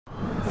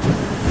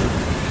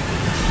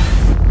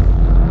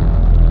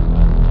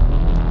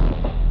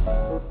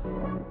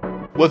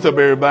What's up,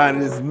 everybody?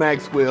 This is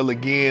Maxwell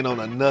again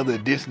on another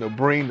edition of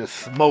Bring the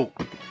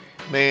Smoke.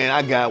 Man,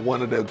 I got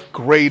one of the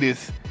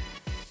greatest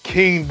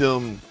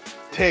kingdom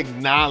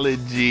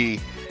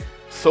technology,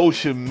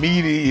 social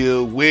media,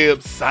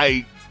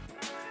 website.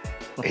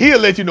 He'll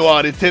let you know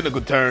all these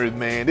technical terms,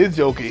 man. This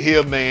joker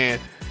here, man,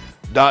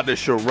 Dr.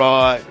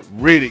 Shawrod,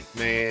 Riddick,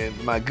 man.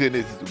 My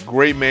goodness, he's a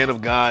great man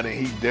of God, and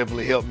he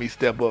definitely helped me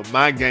step up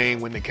my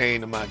game when it came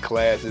to my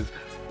classes.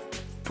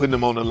 Putting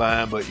them on the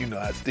line, but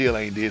I still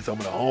ain't did some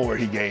of the homework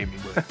he gave me.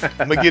 But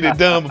I'm gonna get it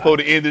done before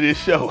the end of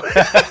this show.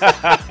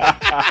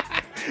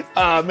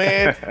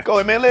 Man, go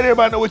ahead, man. Let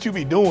everybody know what you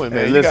be doing,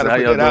 man. Hey, listen, how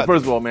y'all doing?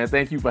 First of all, man,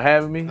 thank you for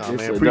having me. It's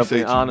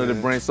definitely an honor to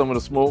bring some of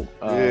the smoke.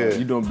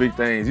 You're doing big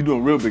things. You're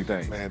doing real big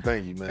things. Man,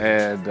 thank you, man.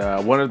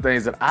 And one of the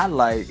things that I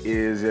like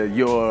is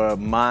your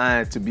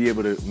mind to be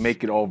able to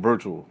make it all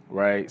virtual,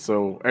 right?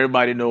 So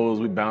everybody knows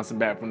we're bouncing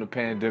back from the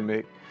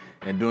pandemic.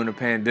 And during the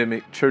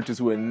pandemic, churches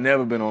who had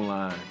never been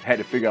online had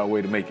to figure out a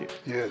way to make it.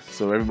 Yes.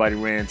 So everybody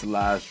ran to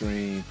live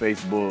stream,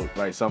 Facebook,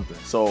 right, something.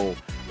 So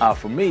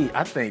for me,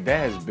 I think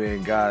that has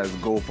been God's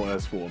goal for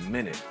us for a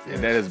minute. Yes.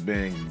 And that has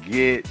been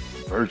get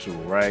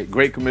virtual, right?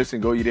 Great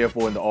Commission, go ye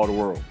therefore into all the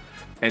world.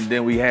 And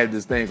then we had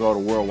this thing called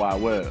the World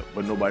Wide Web,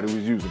 but nobody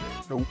was using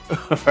it.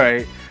 Nope.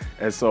 Right?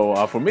 And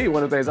so for me,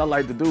 one of the things I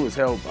like to do is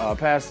help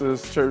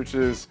pastors,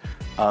 churches,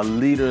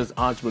 leaders,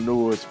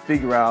 entrepreneurs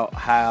figure out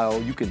how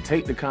you can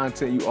take the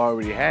content you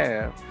already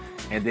have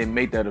and then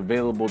make that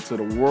available to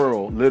the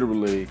world,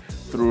 literally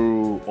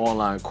through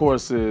online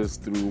courses,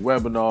 through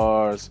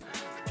webinars,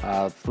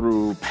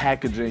 through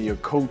packaging your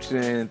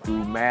coaching,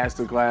 through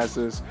master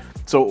classes.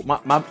 So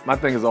my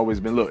thing has always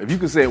been, look, if you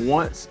can say it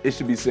once, it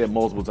should be said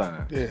multiple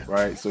times,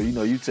 right? So,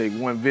 you take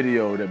one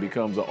video that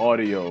becomes an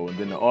audio, and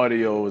then the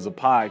audio is a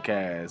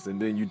podcast, and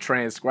then you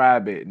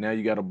transcribe it. Now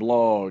you got a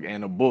blog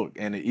and a book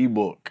and an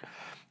ebook.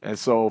 And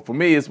so for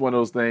me, it's one of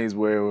those things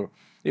where,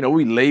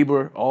 we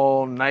labor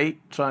all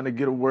night trying to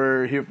get a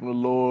word, hear from the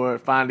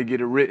Lord, finally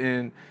get it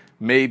written,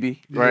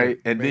 maybe, right?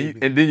 And maybe.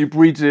 Then you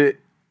preach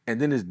it,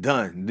 and then it's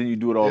done. Then you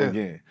do it all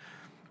again.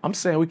 I'm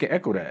saying we can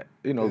echo that.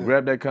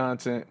 Grab that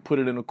content, put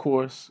it in a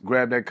course,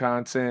 grab that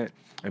content,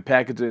 and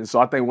package it. And so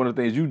I think one of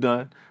the things you've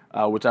done,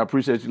 which I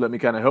appreciate you let me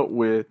kind of help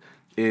with,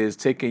 is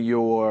taking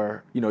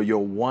your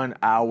 1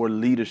 hour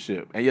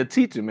leadership. And your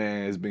teaching,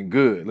 man, has been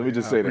good. Let me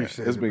just say that.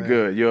 It's been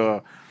good.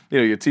 Your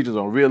teachers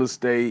on real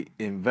estate,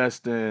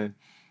 investing.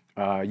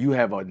 You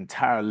have an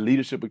entire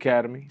leadership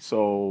academy.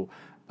 So,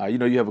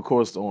 you have a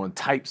course on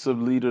types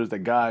of leaders that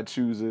God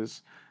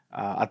chooses.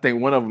 I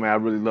think one of them I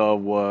really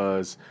love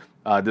was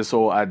this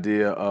whole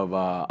idea of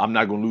I'm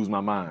not going to lose my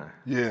mind.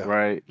 Yeah.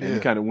 Right? And you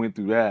kind of went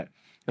through that.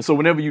 And so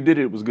whenever you did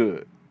it, it was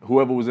good.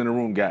 Whoever was in the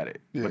room got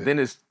it. Yeah. But then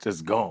it's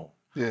just gone.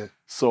 Yeah.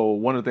 So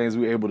one of the things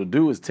we were able to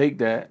do is take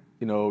that,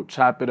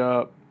 chop it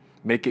up,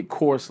 make it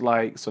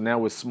course-like. So now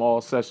with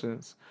small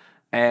sessions,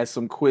 add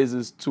some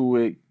quizzes to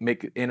it,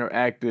 make it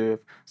interactive.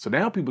 So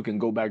now people can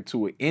go back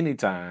to it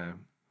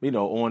anytime,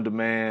 on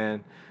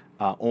demand,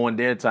 on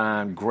their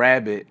time,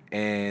 grab it,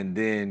 and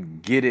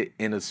then get it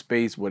in a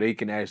space where they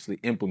can actually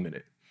implement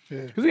it.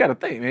 Because you got to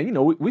think, man,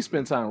 we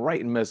spend time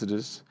writing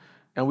messages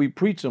and we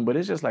preach them, but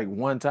it's just like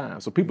one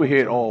time. So people hear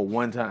it all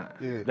one time.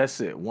 Yeah.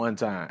 That's it, one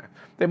time.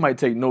 They might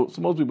take notes.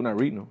 Most people not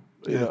reading them.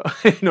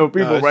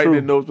 People writing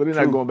their notes, but they're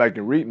not going back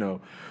and reading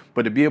them.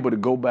 But to be able to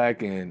go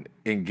back and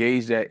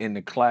engage that in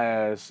the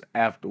class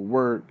after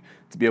work,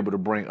 to be able to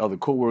bring other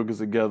coworkers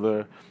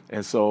together.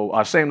 And so,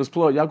 shameless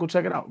plug, y'all go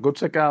check it out. Go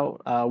check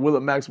out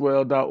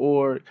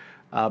willardmaxwell.org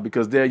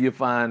because there you'll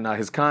find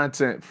his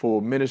content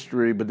for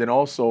ministry, but then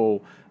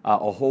also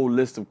a whole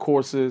list of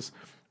courses.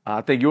 I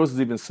think yours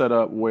is even set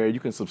up where you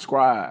can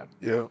subscribe.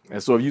 Yeah.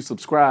 And so if you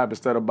subscribe,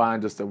 instead of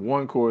buying just that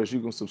one course, you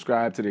can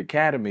subscribe to the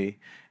academy.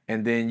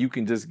 And then you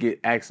can just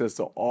get access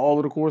to all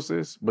of the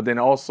courses, but then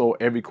also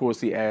every course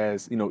he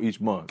adds,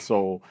 each month.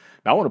 So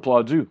I want to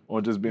applaud you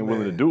on just being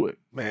willing to do it.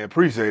 Man,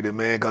 appreciate it,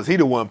 man, because he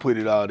the one put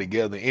it all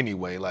together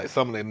anyway. Like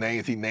some of the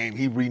names he named,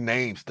 he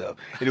renamed stuff.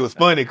 And it was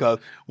funny because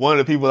one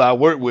of the people I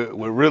work with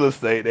real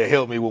estate that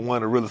helped me with one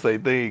of the real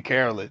estate things,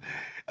 Carolyn,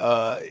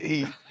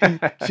 she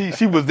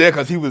was there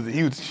because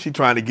she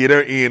trying to get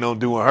her in on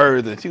doing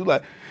hers, and she was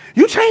like,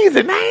 "You changed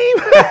the name?"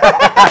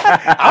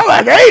 I'm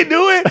like, "I ain't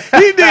do it."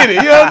 He did it.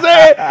 You know what I'm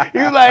saying? He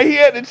was like, he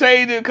had to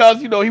change it because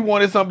he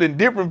wanted something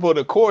different for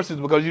the courses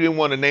because you didn't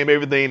want to name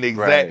everything the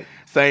exact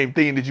same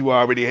thing that you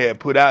already had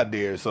put out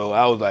there. So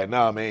I was like,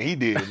 "Nah, man, he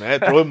did it, man.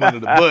 Throw him under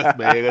the bus,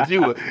 man." Because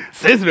you were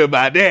sensitive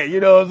about that. You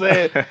know what I'm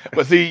saying?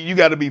 But see, you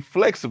got to be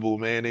flexible,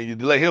 man, and you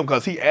let him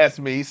because he asked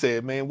me. He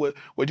said, "Man, what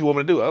you want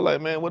me to do?" I was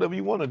like, "Man, whatever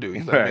you want to do."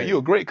 He's like, "Man, you're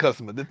a great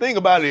customer." The thing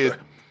about it is,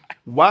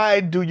 why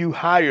do you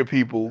hire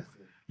people?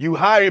 You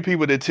hire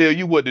people to tell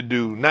you what to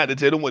do, not to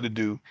tell them what to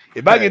do.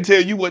 If I can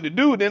tell you what to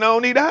do, then I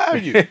don't need to hire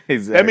you.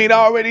 Exactly. I mean, I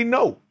already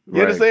know.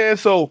 You understand?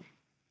 So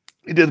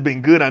it's just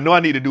been good. I know I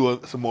need to do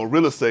some more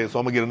real estate, so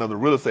I'm gonna get another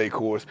real estate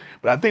course.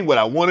 But I think what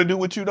I want to do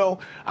with you though,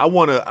 I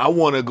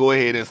wanna go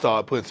ahead and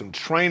start putting some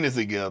trainings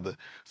together.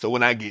 So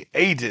when I get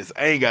agents,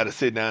 I ain't got to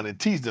sit down and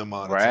teach them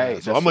all the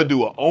time. So I'm gonna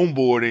do an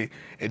onboarding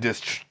and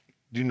just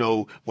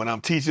when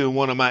I'm teaching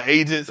one of my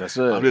agents,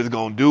 I'm just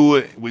gonna do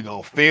it. We're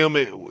gonna film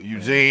it.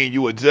 Eugene,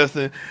 you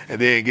adjusting,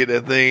 and then get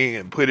that thing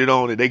and put it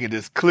on, and they can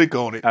just click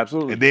on it.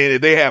 Absolutely. And then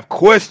if they have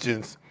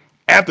questions.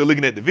 After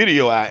looking at the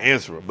video, I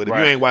answer them. But if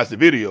you ain't watched the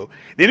video,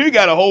 then if you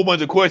got a whole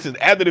bunch of questions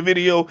after the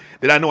video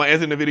that I know I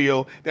answered in the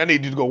video, then I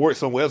need you to go work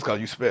somewhere else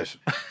because you special.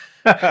 Hey,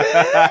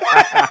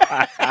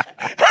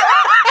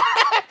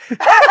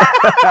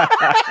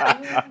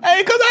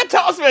 because I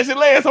taught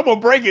special ed, so I'm going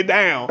to break it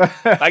down.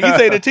 Like you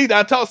say, the teacher,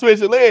 I taught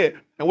special ed.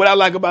 And what I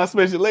like about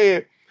special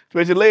ed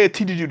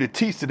teaches you to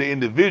teach to the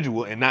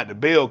individual and not the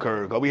bell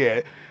curve. Because we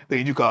had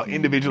things you call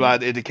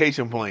individualized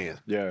education plans.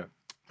 Yeah.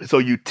 So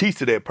you teach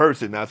to that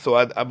person. Now, so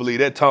I believe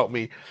that taught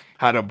me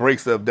how to break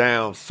stuff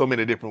down so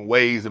many different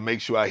ways and make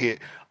sure I hit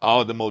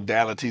all the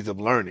modalities of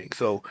learning.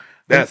 So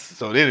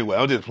anyway,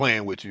 I'm just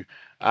playing with you.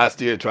 I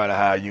still try to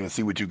hire you and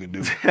see what you can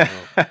do.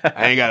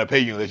 I ain't got to pay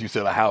you unless you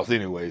sell a house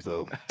anyway.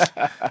 So,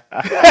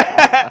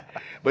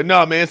 but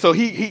no, man. So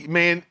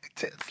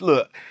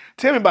look,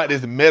 tell me about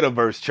this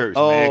metaverse church,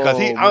 man,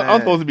 because I'm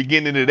supposed to be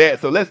getting into that.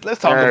 So let's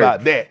talk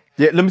about that.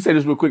 Yeah, let me say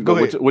this real quick. Go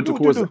ahead. With the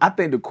courses, I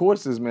think the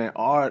courses, man,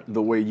 are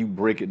the way you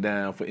break it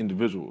down for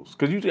individuals.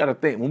 Because you got to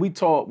think, when we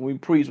talk, when we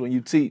preach, when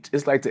you teach,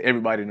 it's like to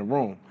everybody in the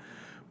room.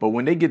 But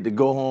when they get to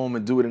go home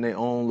and do it in their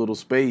own little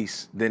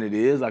space, then it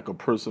is like a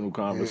personal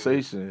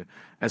conversation. Yeah.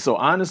 And so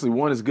honestly,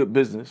 one is good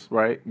business,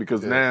 right?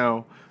 Because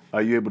now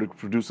you're able to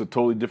produce a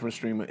totally different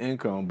stream of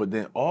income. But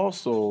then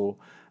also,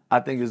 I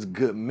think it's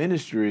good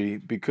ministry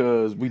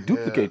because we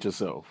duplicate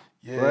yourself,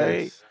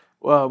 right?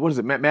 Well, what is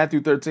it? Matthew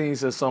 13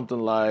 says something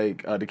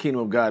like, the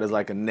kingdom of God is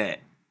like a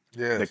net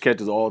that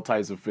catches all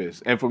types of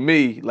fish. And for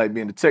me, like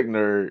being a tech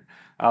nerd,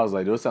 I was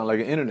like, those sound like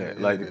an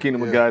internet. Like the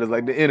kingdom of God is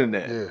like the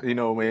internet, you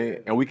know,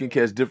 man. And we can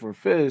catch different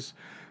fish.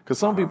 Because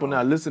some people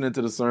not listening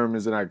to the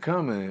sermons and not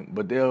coming,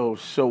 but they'll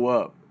show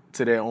up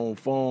to their own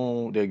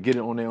phone. They'll get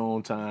it on their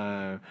own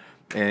time.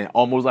 And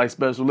almost like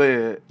special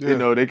ed, you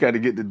know, they kind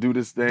of get to do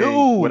this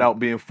thing without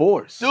being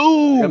forced.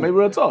 Yeah, maybe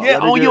real talk. Yeah,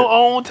 on your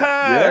own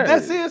time. Yeah.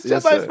 That's it. It's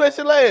just like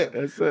special ed.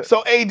 That's it.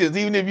 So agents,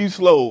 even if you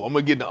slow, I'm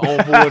going to get the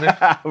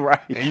onboarding.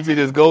 Right. And you can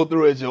just go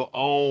through at your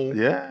own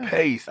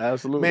pace.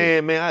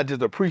 Absolutely. Man, I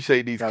just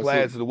appreciate these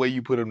classes, the way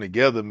you put them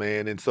together,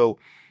 man. And so,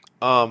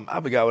 I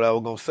forgot what I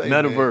was going to say.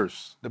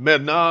 Metaverse.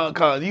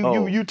 Cause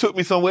you took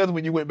me somewhere else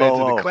when you went back to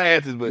the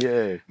classes. But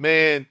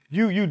man,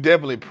 you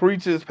definitely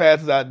preachers,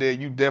 pastors out there,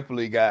 you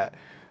definitely got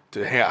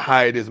to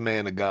hire this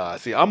man of God.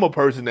 See, I'm a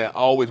person that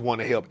always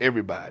want to help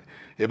everybody.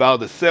 If I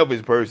was a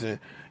selfish person,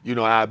 you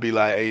know, I'd be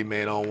like, hey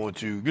man, I don't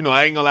want you. You know,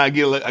 I ain't gonna lie,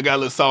 I got a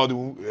little salty.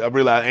 I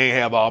realized I ain't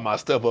have all my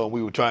stuff up.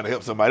 We were trying to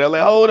help somebody. I was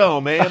like, hold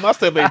on, man, my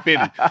stuff ain't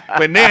finished.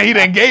 But now he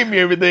done gave me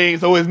everything,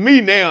 so it's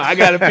me now. I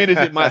gotta finish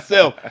it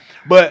myself.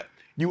 But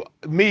I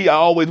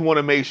always want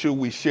to make sure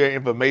we share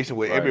information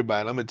with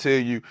everybody. I'm going to tell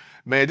you,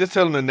 man, just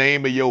tell them the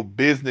name of your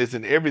business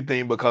and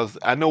everything, because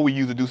I know we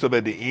usually do stuff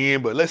at the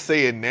end, but let's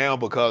say it now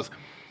because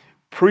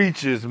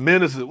preachers,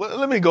 ministers,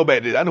 let me go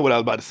back to this. I know what I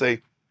was about to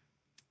say.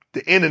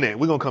 The internet,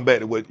 we're going to come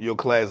back to what your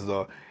classes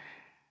are.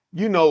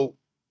 You know,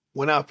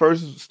 when I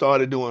first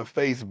started doing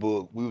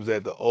Facebook, we was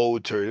at the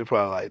old church. It was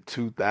probably like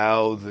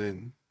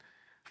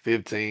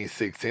 2015,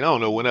 16. I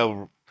don't know,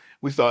 whenever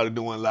we started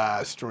doing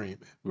live streaming.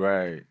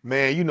 Right.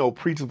 Man, you know,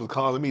 preachers was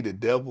calling me the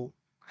devil.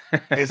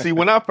 And see,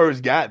 when I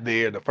first got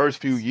there, the first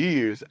few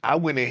years, I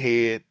went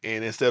ahead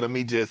and instead of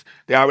me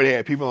they already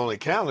had people on the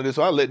calendar,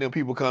 so I let them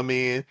people come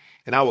in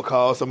and I would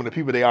call some of the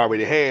people they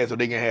already had so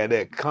they can have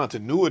that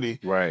continuity.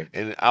 Right.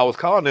 And I was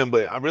calling them,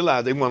 but I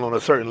realized they weren't on a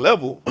certain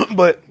level.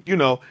 But, you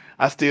know,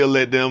 I still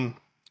let them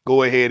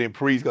go ahead and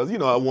preach because, you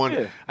know, I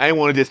didn't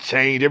want to just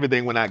change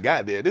everything when I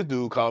got there. This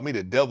dude called me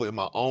the devil in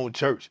my own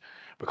church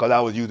because I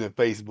was using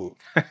Facebook.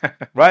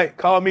 Right?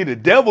 Called me the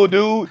devil,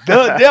 dude.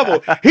 The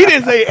devil. He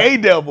didn't say a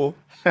devil.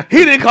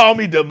 He didn't call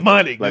me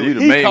demonic. Like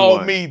he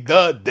called me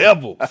the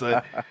devil.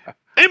 Son.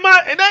 You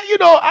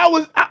know,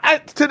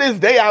 I to this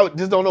day, I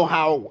just don't know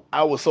how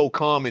I was so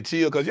calm and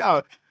chill because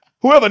y'all,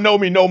 whoever know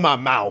me know my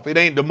mouth. It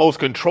ain't the most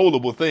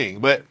controllable thing.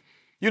 But,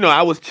 you know,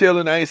 I was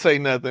chilling. I ain't say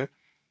nothing.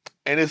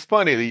 And it's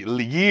funny,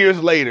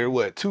 years later,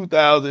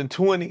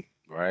 2020?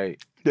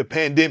 Right. The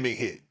pandemic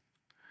hit.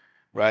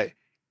 Right?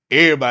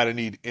 Everybody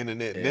need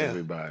internet now.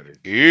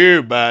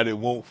 Everybody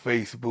want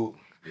Facebook.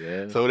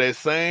 Yeah. So that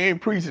same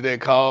preacher that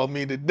called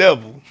me the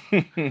devil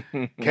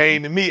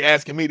came to me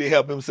asking me to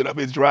help him set up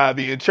his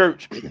drive-in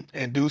church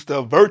and do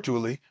stuff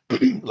virtually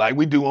like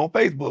we do on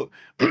Facebook.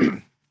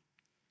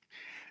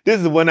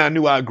 This is when I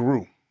knew I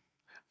grew.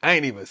 I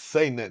ain't even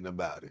say nothing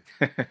about it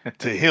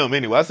to him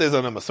anyway. I said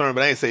something in my sermon,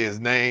 but I ain't say his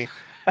name.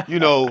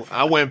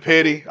 I went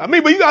petty. I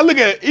mean, but you gotta look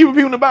at it. Even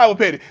people in the Bible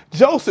petty.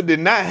 Joseph did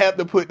not have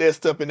to put that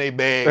stuff in their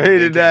bag. He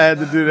did not have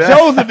to do that.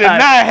 Joseph did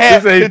not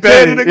have to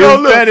tell him to go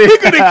look. Petty. He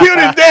could have killed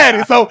his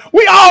daddy. So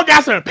we all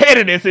got some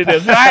pettiness in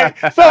this, right?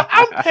 So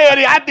I'm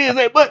petty. I did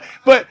say,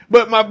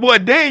 but my boy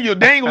Daniel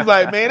was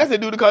like, man, that's a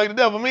dude to call you the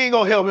devil. Me ain't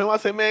gonna help him. I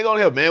said, man, gonna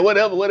help, man.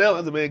 Whatever.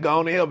 I said, man, go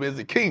on and help him. It's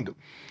the kingdom.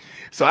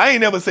 So I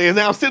ain't never say his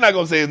name. I'm still not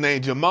going to say his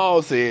name.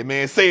 Jamal said,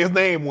 man, say his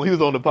name when he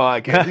was on the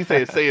podcast. He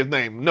said, say his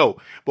name. No.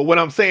 But what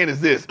I'm saying is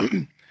this.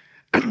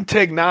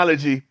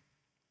 Technology,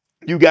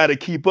 you got to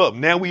keep up.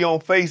 Now we on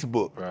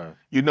Facebook. Right.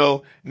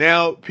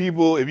 Now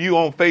people, if you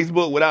on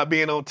Facebook without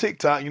being on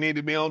TikTok, you need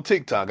to be on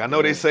TikTok. I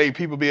know they say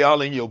people be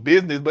all in your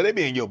business, but they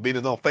be in your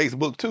business on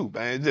Facebook too,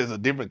 man. It's just a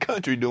different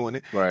country doing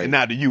it. Right. And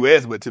not the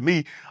U.S., but to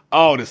me,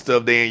 all the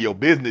stuff they in your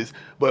business.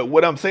 But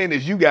what I'm saying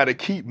is you got to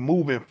keep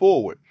moving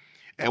forward.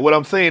 And what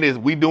I'm saying is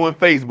we doing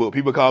Facebook.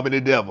 People call me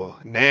the devil.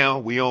 Now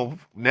we have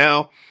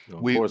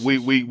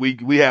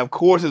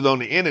courses on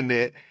the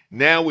internet.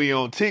 Now we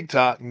on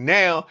TikTok.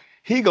 Now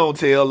he gonna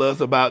tell us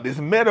about this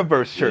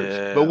metaverse church.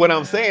 Yeah, but what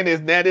I'm saying is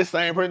now this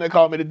same person that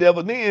called me the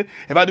devil then,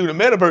 if I do the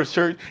metaverse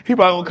church, he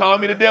probably gonna call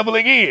me the devil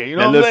again. You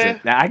know what I'm saying?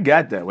 Now I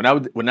got that. When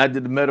I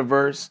did the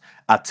metaverse,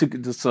 I took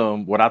it to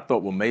some what I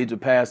thought were major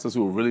pastors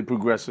who were really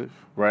progressive,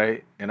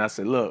 right? And I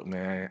said, look,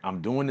 man,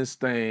 I'm doing this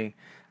thing.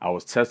 I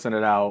was testing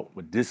it out,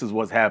 but this is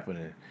what's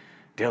happening.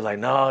 They're like,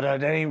 no,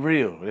 that ain't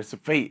real. It's a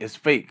fake. It's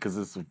fake because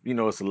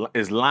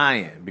it's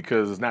lying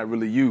because it's not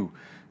really you.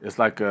 It's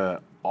like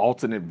a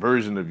alternate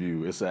version of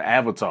you. It's an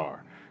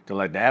avatar. They're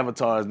like, the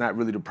avatar is not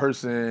really the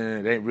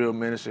person. It ain't real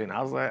ministry. And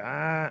I was like,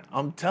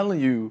 I'm telling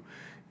you,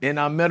 in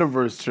our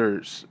metaverse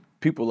church,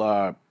 people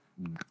are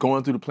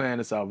going through the plan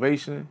of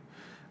salvation.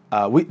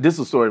 This is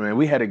a story, man.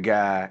 We had a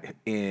guy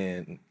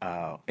in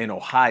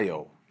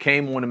Ohio.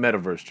 Came on the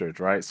metaverse church,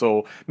 right?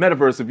 So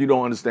metaverse, if you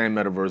don't understand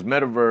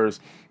metaverse,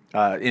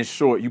 in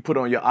short, you put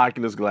on your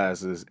Oculus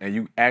glasses and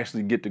you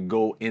actually get to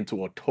go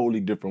into a totally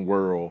different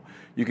world.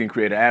 You can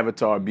create an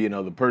avatar, be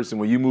another person.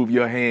 When you move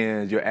your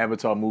hands, your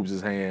avatar moves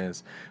his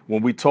hands.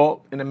 When we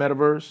talk in the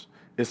metaverse,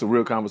 it's a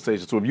real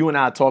conversation. So if you and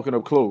I are talking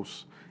up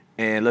close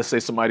and let's say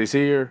somebody's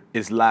here,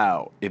 it's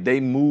loud. If they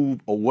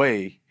move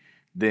away,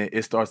 then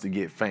it starts to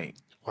get faint.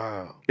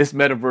 Wow. It's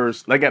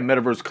metaverse. They got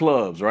metaverse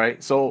clubs,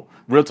 right? So,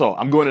 real talk.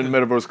 I'm going to the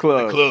metaverse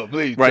club. The club,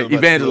 please. Right,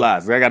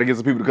 evangelize. I got to get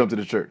some people to come to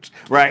the church,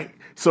 right?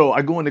 So,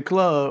 I go in the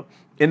club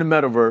in the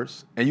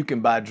metaverse, and you can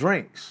buy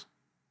drinks,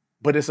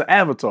 but it's an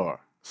avatar.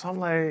 So, I'm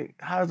like,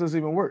 how does this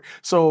even work?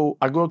 So,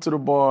 I go up to the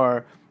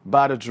bar,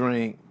 buy the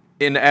drink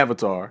in the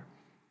avatar,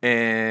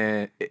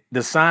 and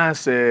the sign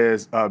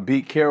says,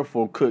 be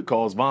careful, could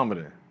cause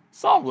vomiting.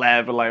 So, I'm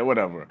laughing like,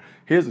 whatever.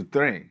 Here's the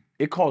thing.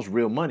 It costs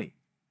real money.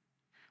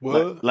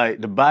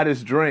 Like to buy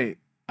this drink,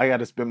 I got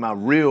to spend my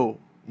real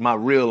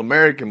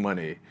American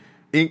money,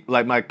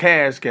 like my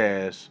cash,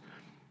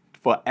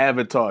 for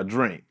avatar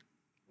drink.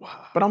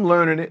 Wow. But I'm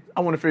learning it.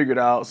 I want to figure it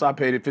out, so I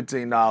paid it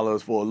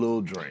 $15 for a little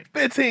drink.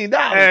 $15?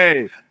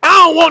 Hey.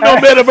 I don't want no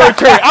metaverse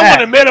church. I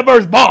want a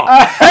metaverse bar.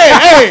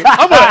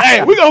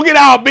 Hey, we gonna get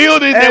our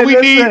buildings that we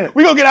need.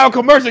 We gonna get our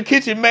commercial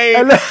kitchen made.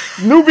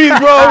 Newbies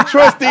Grove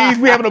trustees.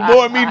 We having a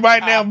board meeting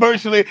right now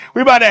virtually.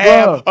 We about to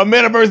have a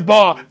metaverse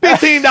bar.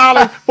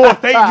 $15 for a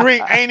fake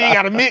drink. Ain't even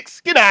got to mix.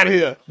 Get out of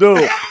here,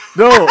 dude.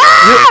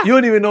 You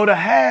don't even know the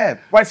half.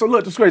 Right. So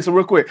look, just great. So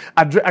real quick,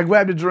 I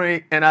grabbed the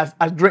drink and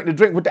I drank the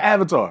drink with the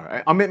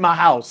avatar. I'm in my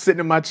house, sitting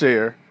in my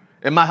chair.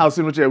 In my house,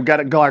 sitting in my chair, we got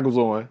the goggles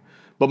on.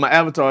 But my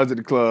avatar is at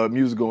the club,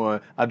 music going,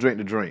 I drank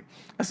the drink.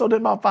 And so then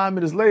about 5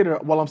 minutes later,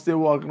 while I'm still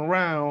walking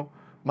around,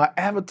 my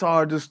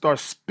avatar just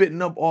starts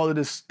spitting up all of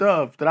this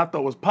stuff that I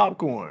thought was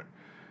popcorn.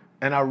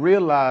 And I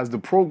realized the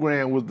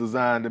program was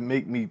designed to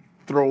make me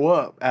throw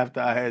up after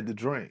I had the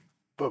drink.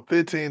 For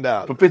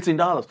 $15. For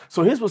 $15.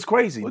 So here's what's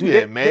crazy.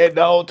 Dude, Mad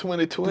Dog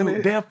 2020?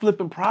 Dude, they're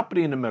flipping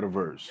property in the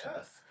metaverse.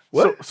 Yes.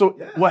 What? So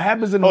what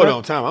happens in the Hold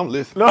on, time. I'm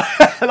listening. No,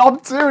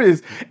 I'm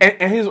serious.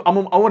 And here's I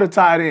want to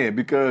tie it in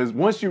because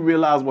once you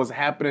realize what's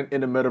happening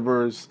in the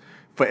metaverse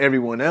for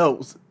everyone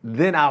else,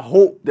 then I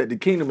hope that the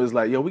kingdom is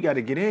like, yo, we got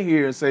to get in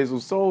here and save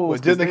some souls.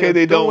 But just in case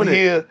they don't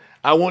hear,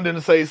 I want them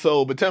to say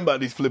so. But tell me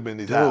about these flipping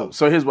these houses.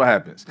 So here's what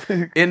happens.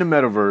 In the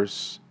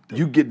metaverse,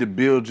 you get to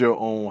build your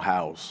own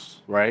house,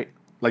 right?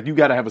 Like you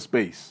got to have a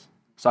space.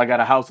 So I got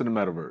a house in the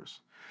metaverse.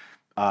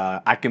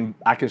 I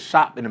can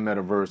shop in the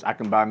metaverse. I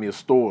can buy me a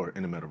store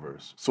in the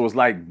metaverse. So it's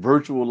like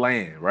virtual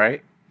land,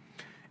 right?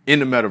 In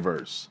the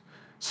metaverse.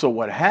 So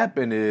what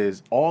happened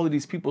is all of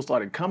these people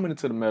started coming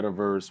into the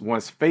metaverse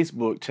once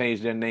Facebook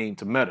changed their name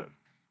to Meta.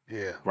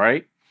 Yeah.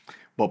 Right?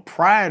 But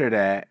prior to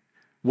that,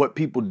 what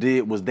people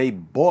did was they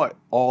bought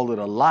all of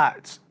the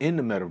lots in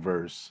the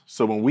metaverse.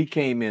 So when we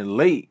came in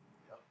late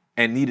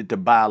and needed to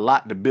buy a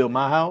lot to build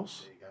my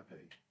house,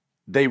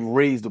 they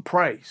raised the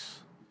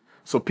price.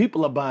 So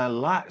people are buying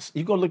lots.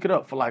 You go look it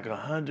up for like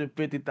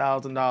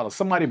 $150,000.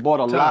 Somebody bought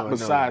a lot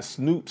beside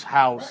Snoop's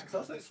house.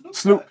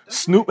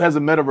 Snoop has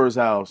a metaverse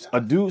house. A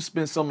dude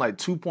spent something like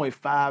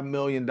 $2.5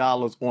 million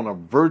on a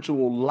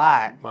virtual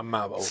lot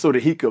so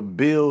that he could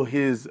build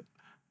his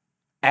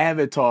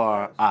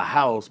avatar a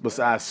house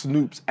besides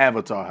Snoop's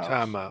avatar house.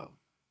 Time out.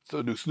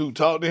 So do Snoop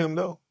talk to him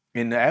though?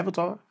 In the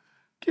avatar?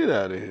 Get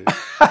out of here.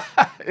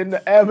 In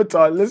the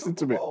avatar, listen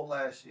to me. Super Bowl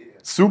last year.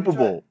 Super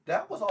Bowl.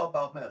 That was all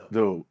about meta.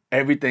 Dude,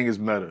 everything is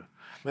meta.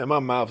 Man, my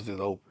mouth is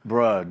open.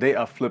 Bruh, they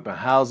are flipping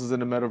houses in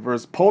the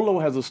metaverse. Polo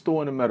has a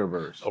store in the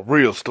metaverse. A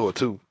real store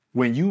too.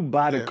 When you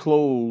buy the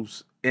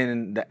clothes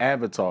in the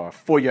avatar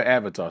for your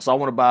avatar. So I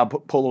want to buy a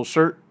polo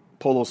shirt,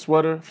 polo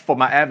sweater for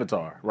my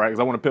avatar, right? Because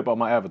I want to pimp out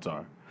my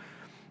avatar.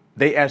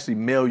 They actually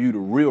mail you the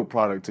real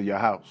product to your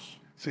house.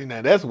 See,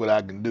 now that's what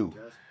I can do.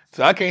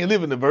 So I can't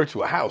live in the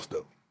virtual house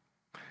though.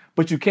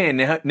 But you can.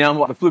 Now I'm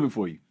about to flip it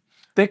for you.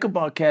 Think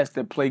about cats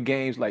that play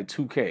games like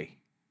 2K,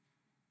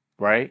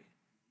 right?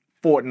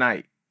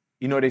 Fortnite.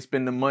 You know, they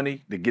spend the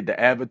money to get the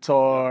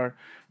avatar.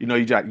 You know,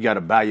 you got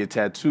to buy your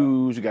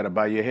tattoos. You got to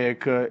buy your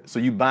haircut. So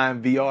you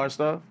buying VR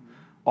stuff.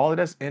 All of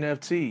that's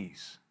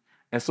NFTs.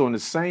 And so in the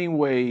same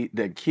way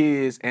that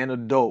kids and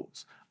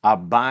adults are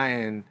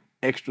buying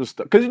extra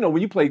stuff. Because, you know,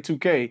 when you play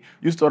 2K,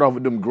 you start off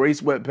with them gray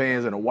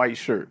sweatpants and a white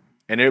shirt.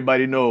 And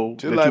everybody know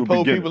just like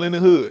poor people in the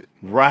hood.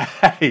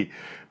 Right.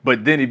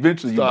 But then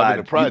eventually you buy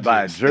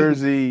a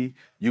jersey,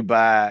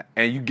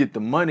 and you get the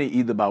money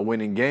either by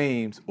winning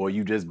games or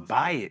you just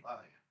buy it.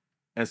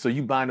 And so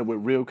you buying it with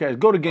real cash.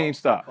 Go to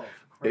GameStop.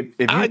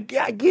 I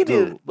get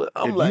it, but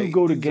I'm like, you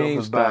go to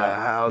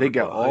GameStop, they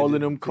got all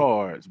of them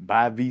cards.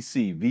 Buy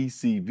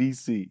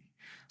VC.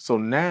 So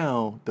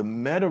now the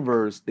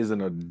metaverse is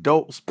an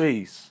adult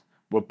space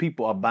where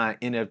people are buying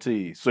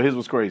NFTs. So here's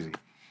what's crazy.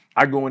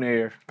 I go in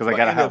there because I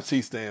got a house.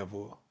 NFT stand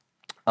for?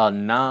 A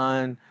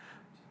non-fungible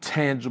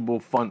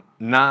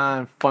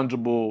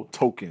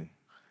token.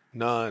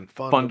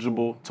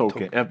 Non-fungible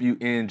token. Fungible.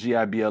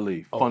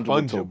 Fungible token.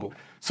 fungible.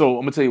 So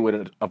I'm gonna tell you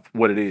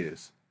what it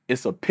is.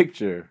 It's a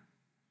picture.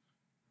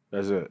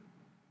 That's it.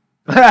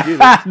 You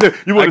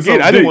want to get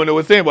it. I didn't want to know what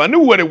it stand for. I knew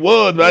what it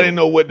was, but I didn't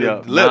know what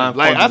the letter.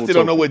 Like I still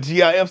don't know what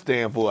GIF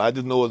stand for. I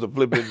just know it's a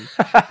flipping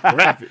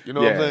graphic. You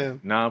know what I'm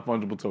saying?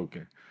 Non-fungible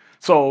token.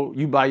 So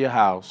you buy your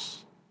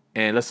house,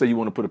 and let's say you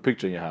want to put a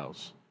picture in your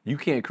house. You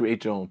can't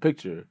create your own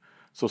picture,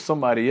 so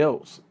somebody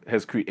else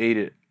has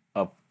created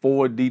a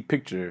 4D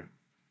picture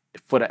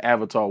for the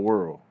avatar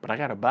world. But I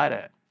gotta buy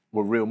that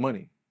with real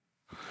money.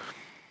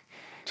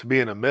 To be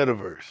in a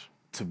metaverse.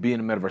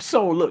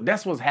 So look,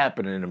 that's what's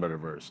happening in the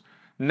metaverse.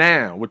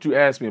 Now, what you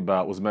asked me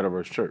about was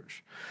Metaverse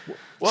Church.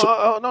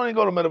 Well, don't even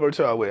go to Metaverse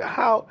Church.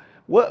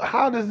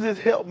 How does this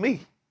help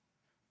me?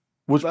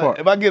 Which part?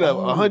 If I get a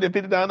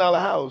 $150,000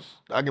 house,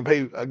 I can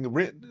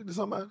rent it to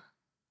somebody?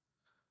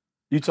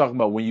 You talking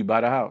about when you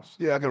buy the house?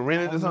 Yeah, I can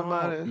rent it to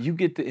somebody. You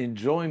get the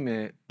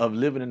enjoyment of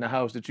living in the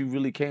house that you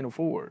really can't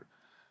afford.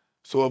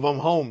 So if I'm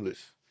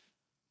homeless,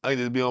 I can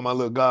just be on my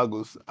little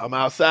goggles. I'm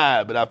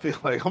outside, but I feel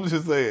like I'm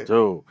just saying.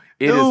 Dude,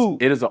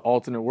 it is an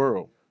alternate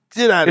world.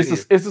 Get out of here.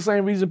 It's the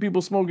same reason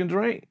people smoke and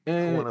drink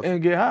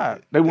and get high.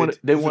 They want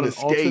an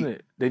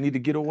alternate. They need to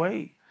get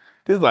away.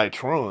 This is like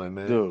Tron,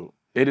 man. Dude,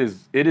 it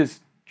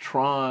is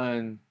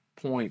Tron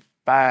 0.5,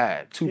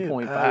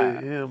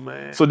 2.5. Yeah,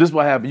 man. So this is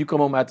what happens. You come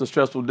home after a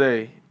stressful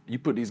day, you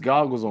put these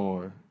goggles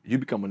on, you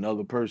become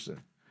another person.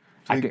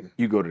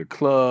 You go to the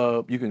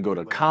club, you can go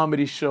to a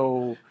comedy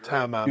show,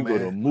 Time out, you man. go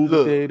to a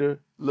movie theater.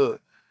 Look.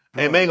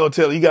 Hey, man, gonna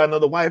tell you got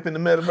another wife in the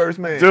metaverse,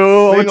 man. Dude,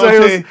 I'm gonna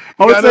tell you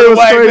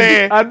what's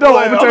crazy. I know,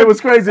 I'm gonna tell you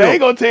what's crazy. I ain't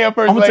gonna tell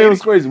first. I'm gonna tell you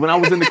what's crazy. When I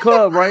was in the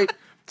club, right?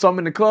 So I'm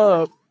in the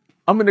club,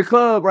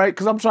 right?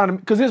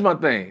 Because here's my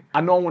thing.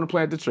 I know I want to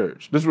play at the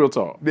church. This is real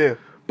talk. Yeah.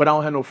 But I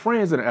don't have no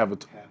friends in the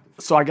avatar.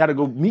 So I gotta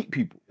go meet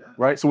people,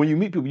 right? So when you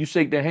meet people, you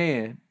shake their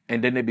hand,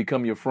 and then they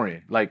become your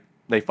friend. Like,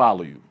 they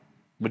follow you.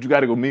 But you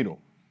gotta go meet them.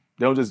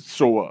 They don't just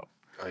show up.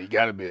 Oh, you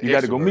gotta be. You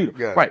gotta go meet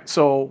them. Right.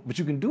 So, but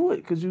you can do it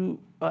because you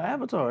an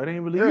avatar. It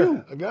ain't really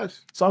you. I got you.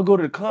 So I go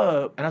to the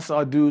club and I saw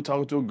a dude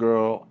talking to a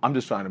girl. I'm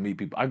just trying to meet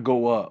people. I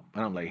go up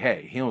and I'm like,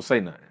 hey, he don't say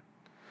nothing.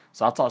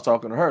 So I start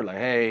talking to her like,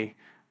 hey,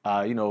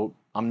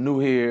 I'm new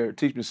here.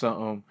 Teach me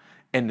something.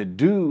 And the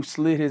dude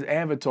slid his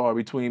avatar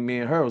between me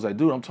and her. I was like,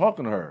 dude, I'm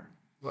talking to her.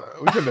 We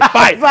finna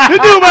fight. This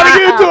dude about to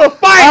get into a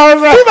fight.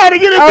 We about to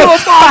get into a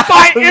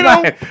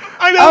fight.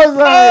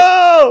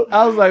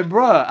 I was like,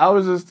 bruh,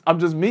 I'm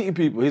just meeting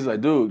people. He's like,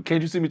 dude, can't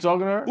you see me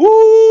talking to her?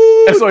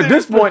 Ooh, and so at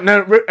this point,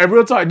 now, at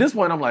real talk, at this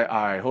point, I'm like,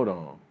 all right, hold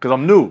on. Because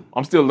I'm new.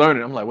 I'm still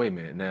learning. I'm like, wait a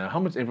minute. Now, how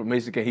much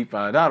information can he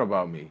find out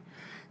about me?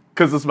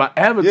 Because it's my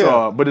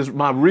avatar, but it's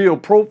my real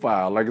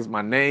profile. Like, it's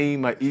my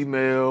name, my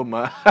email,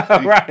 my...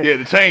 right. Yeah,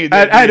 to change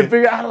that. I had to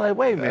figure out, like,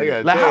 wait a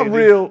minute. Like,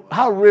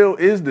 how real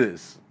is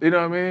this? You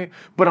know what I mean?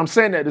 But I'm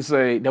saying that to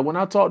say that when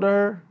I talked to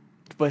her,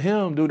 for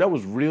him, dude, that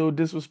was real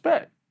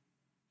disrespect.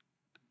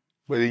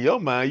 But in your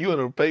mind, you in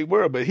a fake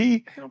world. But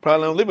he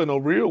probably don't live in no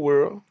real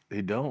world.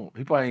 He don't.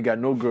 He probably ain't got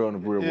no girl in the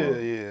real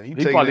world. Yeah. He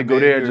probably go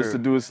there just to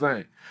do his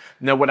thing.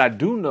 Now, what I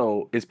do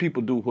know is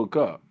people do hook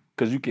up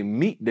because you can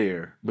meet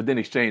there, but then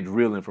exchange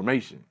real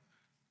information.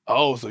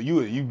 Oh, so you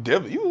was in the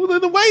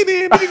way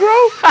then,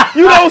 Negro?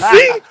 You don't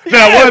see? Then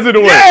I was in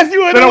the way. Yes,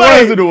 you in the way.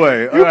 I was in the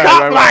way. You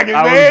cop blocking,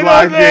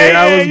 man.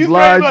 I was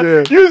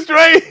blocking. You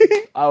straight.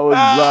 I was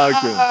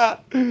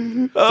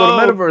blocking. So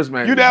the metaverse,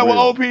 man. You down with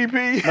OPP?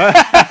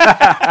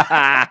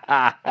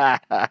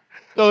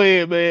 Go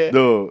ahead, man.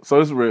 Dude, so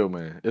it's real,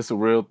 man. It's a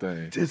real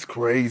thing. It's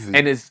crazy.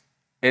 And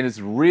it's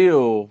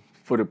real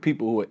for the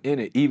people who are in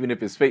it, even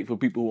if it's fake for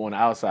people who are on the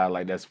outside,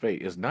 like that's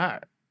fake. It's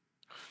not.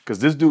 Because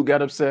this dude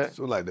got upset.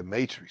 So like the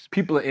Matrix.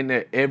 People are in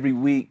there every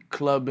week,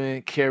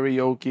 clubbing,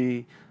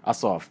 karaoke. I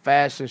saw a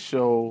fashion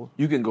show.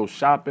 You can go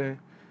shopping.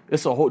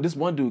 This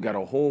one dude got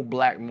a whole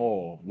black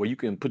mall where you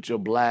can put your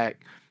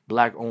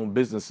black-owned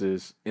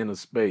businesses in a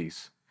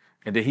space.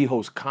 And then he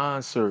hosts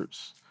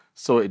concerts.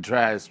 So it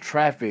drives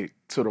traffic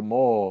to the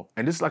mall.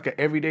 And this is like an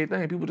everyday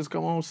thing. People just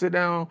come on, sit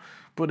down,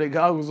 put their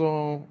goggles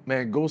on,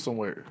 man, go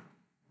somewhere.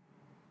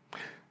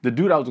 The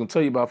dude I was going to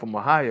tell you about from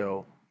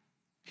Ohio,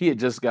 he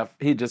just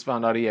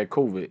found out he had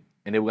COVID,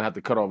 and they were going to have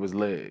to cut off his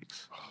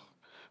legs.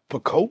 For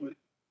COVID?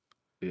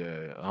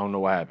 Yeah, I don't know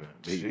what happened.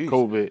 Jeez.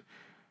 COVID.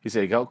 He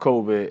said he got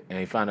COVID, and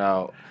he found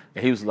out,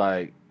 and he was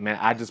like, man,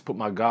 I just put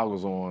my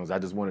goggles on because I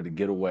just wanted to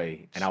get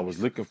away. And I was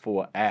looking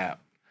for an app.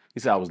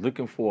 He said I was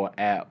looking for an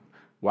app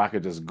where I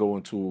could just go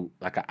into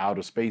like an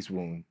outer space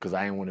room because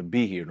I didn't want to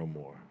be here no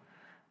more.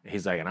 And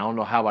he's like, and I don't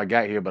know how I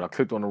got here, but I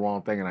clicked on the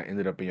wrong thing and I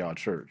ended up in y'all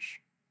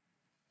church.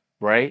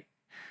 Right?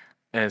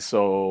 And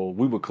so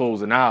we were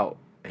closing out.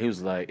 He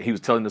was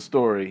telling the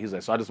story. He's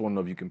like, so I just want to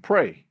know if you can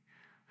pray.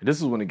 And this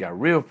is when it got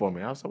real for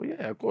me. I was like, well,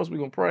 yeah, of course we're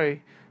going to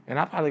pray. And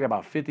I probably got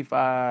about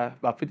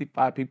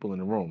 55 people in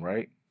the room,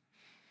 right?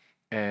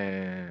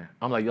 And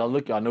I'm like, y'all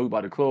know we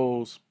about to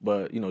close,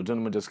 but,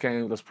 gentlemen just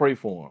came, let's pray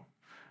for him.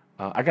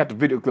 I got the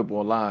video clip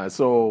online.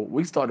 So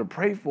we started to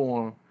pray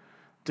for him,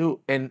 dude,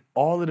 and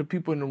all of the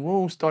people in the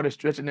room started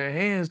stretching their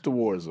hands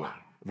towards him,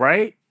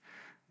 right?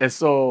 And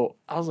so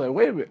I was like,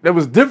 wait a minute. That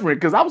was different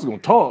because I was going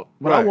to talk,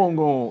 but I wasn't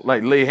going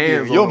to lay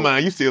hands on your them.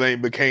 mind, you still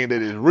ain't became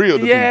that it's real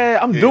to Yeah,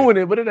 people. I'm doing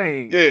it, but it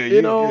ain't,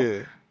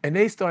 Yeah. And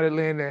they started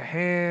laying their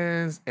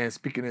hands and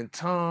speaking in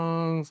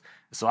tongues.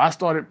 So I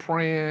started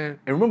praying.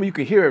 And remember, you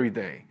could hear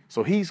everything.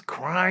 So he's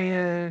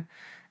crying.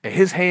 And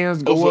his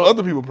hands go up.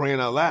 Other people praying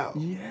out loud.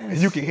 Yes. And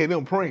you can hear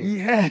them praying.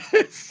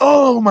 Yes.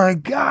 Oh, my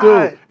God.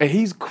 Dude, and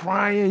he's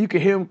crying. You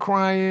can hear him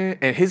crying.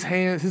 And his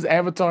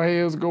avatar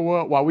hands go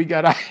up while we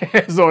got our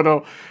hands on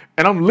him.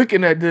 And I'm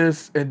looking at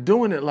this and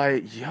doing it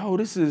like, yo,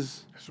 this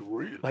is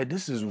real. Like,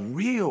 this is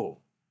real.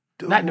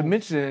 Dude. Not to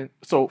mention,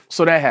 so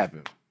that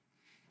happened.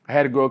 I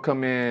had a girl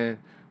come in.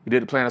 We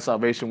did the plan of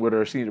salvation with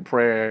her. She needed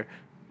prayer,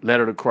 led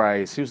her to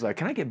Christ. She was like,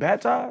 can I get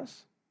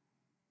baptized?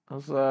 I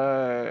was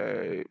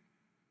like,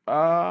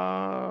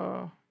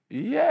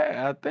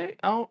 yeah, I think,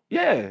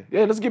 yeah,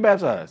 let's get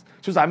baptized.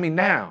 She was like, I mean,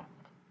 now.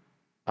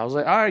 I was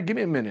like, all right, give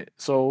me a minute.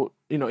 So,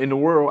 in the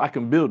world, I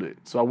can build it.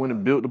 So I went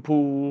and built the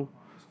pool.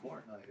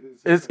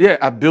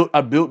 I built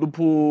the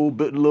pool,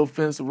 built a little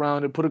fence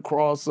around it, put a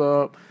cross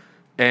up,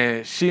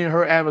 and she and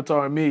her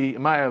avatar and me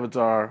and my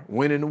avatar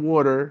went in the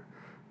water.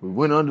 We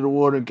went under the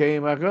water and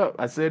came back up.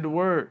 I said the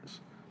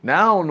words.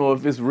 Now I don't know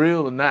if it's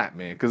real or not,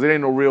 man, because it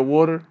ain't no real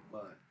water.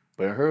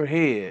 But in her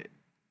head,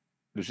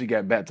 she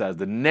got baptized.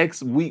 The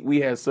next week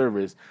we had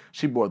service,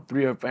 she brought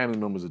 3 of her family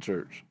members to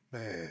church.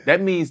 Man. That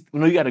means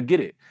you got to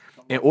get it.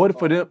 In order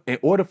for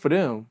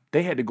them,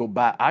 they had to go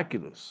buy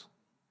Oculus.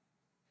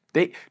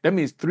 That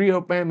means 3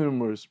 of her family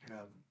members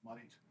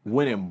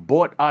went and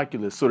bought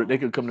Oculus so that they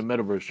could come to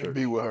Metaverse Church. And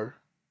be with her.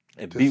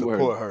 And be with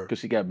her. Because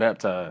she got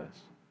baptized.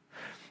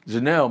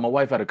 Janelle, my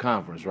wife, had a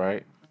conference,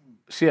 right?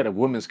 She had a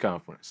women's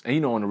conference.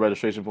 And on the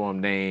registration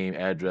form, name,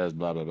 address,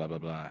 blah, blah, blah, blah,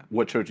 blah.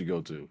 What church you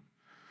go to.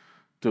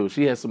 Dude,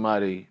 she had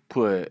somebody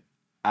put,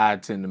 I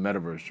attend the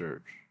Metaverse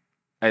Church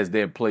as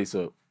their place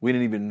up. We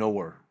didn't even know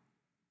her.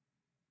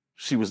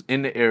 She was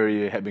in the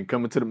area, had been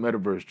coming to the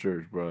Metaverse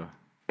Church, bro.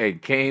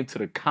 And came to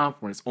the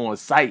conference on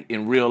site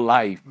in real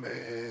life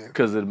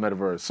because of the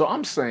Metaverse. So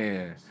I'm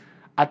saying,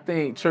 I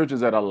think churches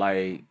that are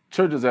like,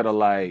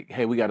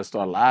 hey, we got to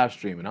start live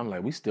streaming. I'm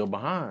like, we still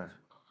behind.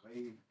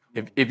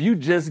 If you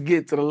just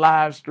get to the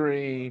live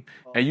stream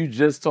and you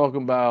just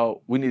talking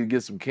about we need to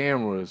get some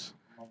cameras,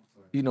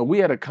 we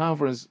had a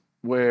conference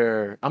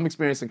where I'm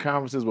experiencing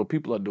conferences where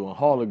people are doing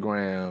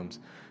holograms,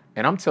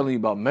 and I'm telling you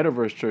about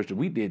Metaverse Church that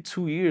we did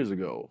 2 years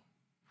ago.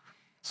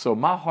 So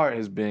my heart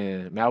has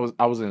been, man,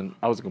 I was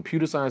a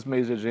computer science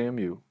major at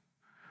JMU.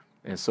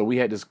 And so we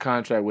had this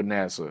contract with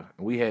NASA,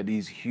 and we had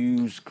these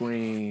huge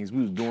screens.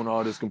 We was doing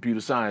all this computer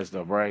science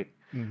stuff, right?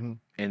 Mm-hmm.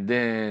 And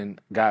then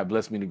God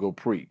blessed me to go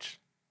preach.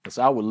 And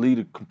so I would lead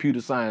a computer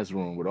science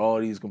room with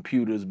all these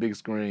computers, big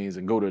screens,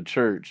 and go to a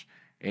church,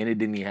 and it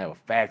didn't even have a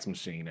fax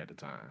machine at the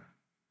time.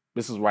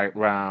 This is right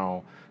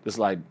around,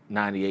 like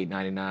 98,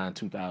 99,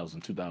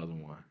 2000,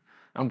 2001.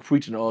 I'm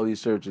preaching to all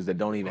these churches that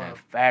don't even have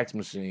fax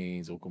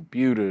machines or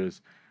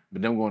computers,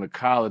 but them going to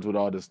college with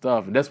all this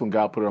stuff. And that's when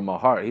God put it on my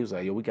heart. He was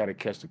like, yo, we got to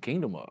catch the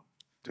kingdom up.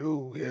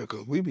 Dude, yeah,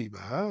 because we be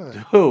behind.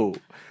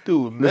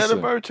 Dude, listen.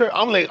 Metaverse church,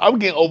 I'm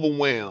getting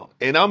overwhelmed.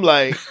 And I'm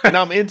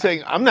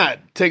I'm not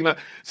taking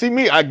see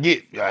me, I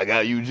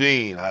got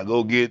Eugene, I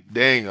go get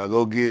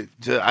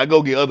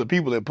other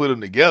people and put them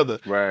together.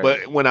 Right.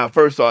 But when I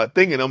first started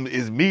thinking them,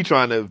 it's me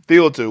trying to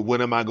filter what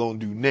am I gonna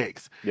do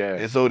next. Yeah.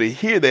 And so to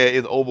hear that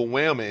is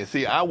overwhelming. And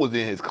see, I was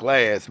in his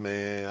class,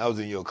 man. I was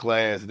in your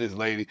class, and this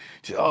lady,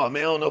 she said, oh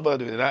man, I don't know about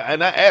this.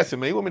 And I asked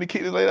him, man, you want me to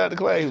kick this lady out of the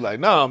class? He was like,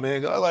 nah,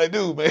 man. I was like,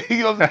 dude, man,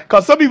 you know,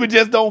 because some people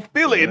just don't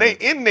feel it, and they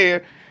in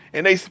there.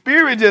 And they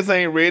spirit just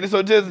ain't ready,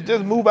 so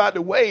just move out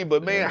the way.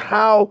 But man,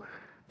 how,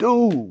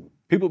 dude?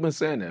 People been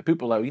saying that.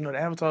 People like, the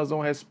avatars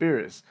don't have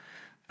spirits.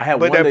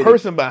 But that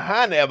person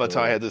behind the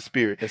avatar has a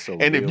spirit.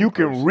 And if you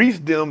can reach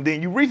them,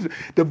 then you reach them.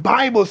 The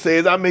Bible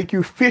says, I make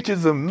you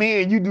fishers of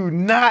men. You do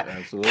not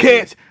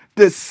catch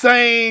the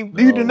same,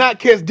 you do not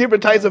catch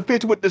different types of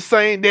fish with the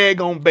same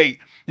daggone bait.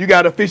 You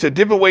got to fish a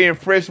different way in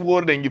fresh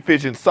water than you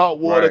fish in salt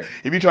water. Right.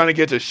 If you're trying to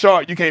catch a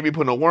shark, you can't be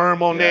putting a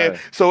worm on there.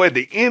 So at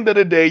the end of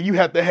the day, you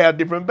have to have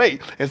different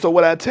bait. And so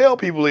what I tell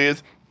people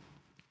is,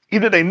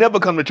 either they never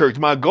come to church.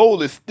 My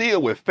goal is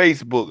still with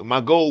Facebook. My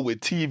goal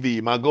with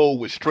TV. My goal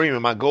with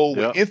streaming. My goal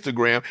with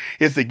Instagram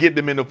is to get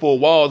them in the four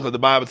walls, because the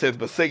Bible says,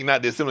 forsake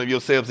not the assembly of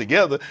yourselves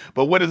together.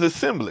 But what is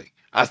assembly?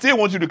 I still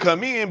want you to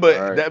come in,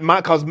 but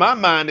because my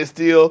mind is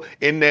still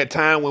in that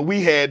time when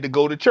we had to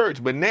go to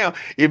church. But now,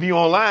 if you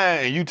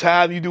online and you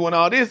tired, you doing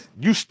all this,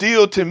 you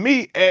still, to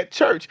me, at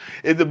church.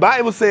 If the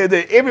Bible says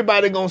that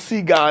everybody gonna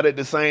see God at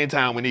the same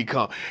time when he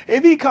come.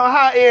 If he come,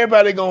 how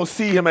everybody gonna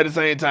see him at the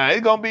same time? It's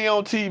gonna be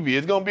on TV.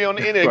 It's gonna be on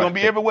the internet. It's gonna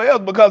be everywhere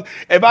else. Because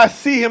if I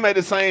see him at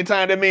the same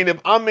time, that means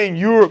if I'm in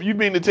Europe, you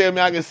mean to tell me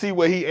I can see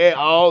where he at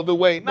all the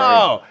way? No.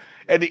 Right.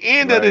 At the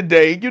end of the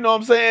day, you know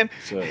what I'm saying?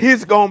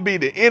 It's going to be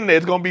the internet.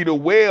 It's going to be the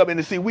web.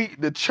 And see,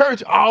 the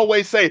church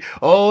always say,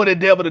 oh, the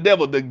devil.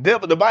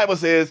 The Bible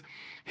says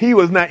he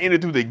was not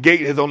entered through the gate,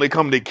 has only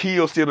come to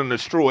kill, steal, and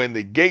destroy. And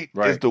the gate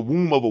is the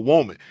womb of a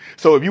woman.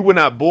 So if you were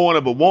not born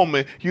of a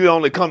woman, you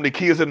only come to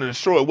kill, steal, and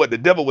destroy. What the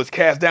devil was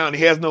cast down,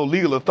 he has no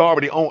legal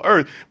authority on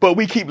earth. But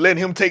we keep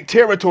letting him take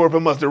territory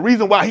from us. The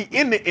reason why he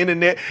in the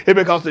internet is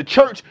because the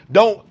church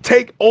don't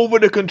take over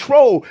the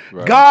control.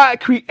 Right. God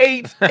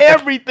creates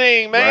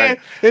everything, man.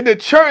 And the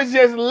church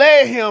just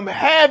let him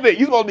have it.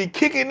 You're supposed to be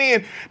kicking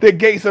in the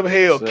gates of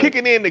hell,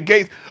 kicking in the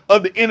gates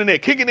of the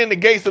internet, kicking in the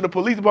gates of the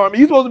police department.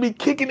 You're supposed to be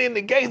kicking in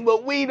the gates,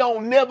 but we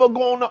don't never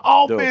go on the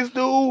office,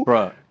 dude.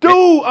 Bruh.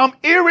 Dude, I'm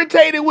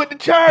irritated with the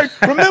church.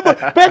 Remember,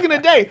 back in the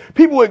day,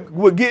 people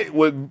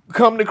would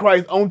come to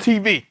Christ on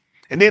TV,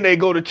 and then they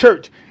go to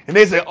church, and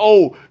they say,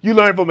 oh, you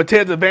learn from a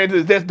test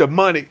evangelist, that's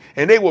demonic.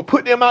 And they would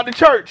put them out of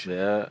church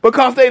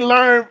because they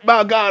learned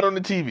about God on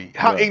the TV.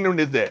 How ignorant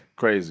is that?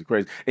 Crazy.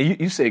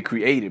 And you say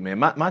created, man.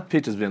 My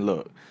picture's been,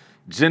 look,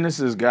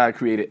 Genesis, God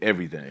created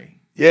everything.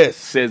 Yes.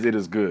 Says it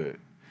is good.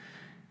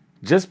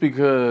 Just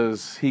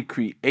because he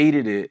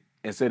created it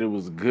and said it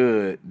was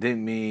good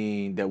didn't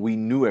mean that we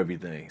knew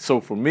everything.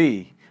 So for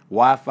me,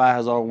 Wi-Fi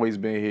has always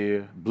been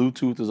here.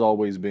 Bluetooth has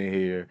always been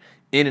here.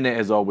 Internet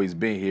has always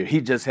been here.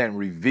 He just hadn't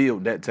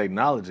revealed that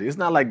technology. It's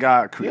not like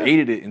God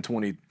created it in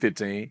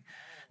 2015.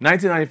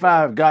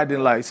 1995, God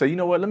didn't say, you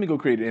know what, let me go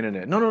create the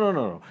internet.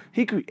 No.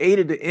 He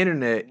created the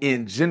internet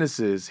in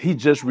Genesis. He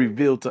just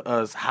revealed to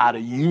us how to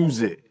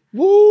use it.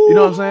 Woo. You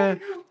know what I'm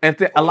saying?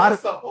 And a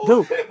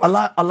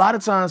lot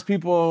of times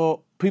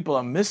people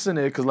are missing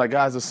it because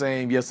God's the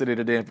same yesterday,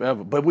 today, and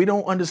forever. But we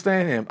don't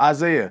understand him.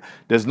 Isaiah,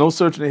 there's no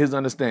searching in his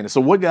understanding.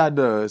 So what God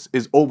does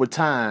is over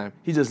time,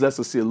 he just lets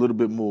us see a little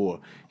bit more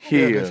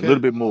here, a little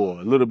bit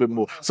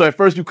more. So at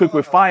first you cook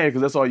with fire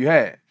because that's all you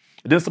had.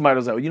 And then somebody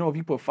was like, well, if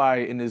you put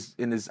fire in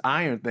this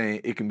iron thing,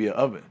 it can be an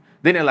oven.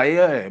 Then they're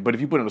like, but if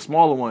you put in a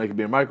smaller one, it can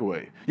be a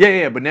microwave.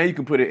 But now you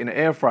can put it in an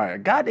air fryer.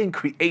 God didn't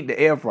create the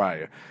air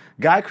fryer.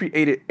 God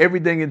created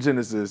everything in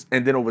Genesis,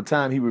 and then over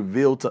time, he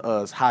revealed to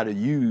us how to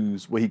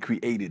use what he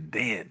created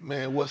then.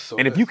 Man,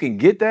 and if you can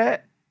get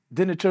that,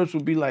 then the church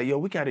will be like, yo,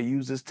 we got to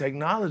use this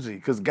technology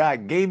because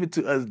God gave it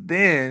to us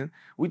then.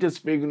 We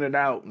just figuring it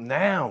out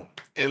now.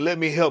 And let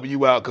me help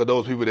you out, because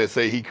those people that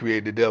say he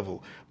created the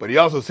devil, but he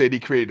also said he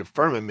created the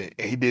firmament,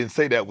 and he didn't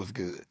say that was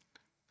good.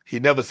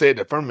 He never said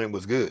the firmament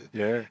was good.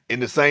 Yeah.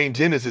 In the same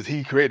Genesis,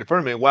 he created the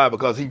firmament. Why?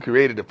 Because he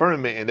created the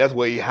firmament, and that's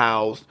where he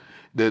housed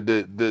the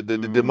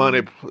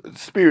demonic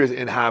spirits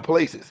in high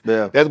places.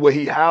 Yeah. That's where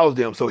he housed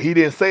them. So he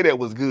didn't say that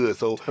was good.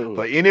 So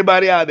for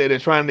anybody out there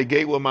that's trying to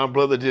negate what my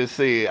brother just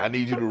said, I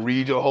need you to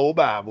read your whole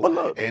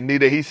Bible. And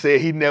neither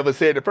he never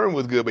said the firmament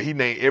was good, but he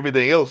named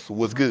everything else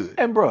was good.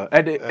 And bro,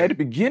 at the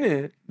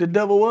beginning, the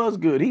devil was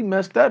good. He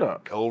messed that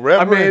up. Oh,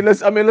 Reverend.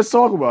 Let's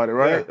talk about it,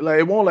 right? Yeah.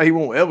 It won't he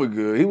won't ever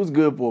good. He was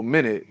good for a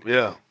minute.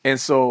 Yeah. And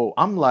so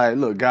I'm like,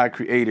 look, God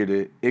created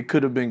it. It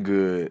could have been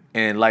good.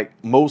 And like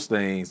most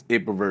things,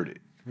 it perverted.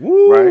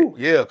 Woo! Right?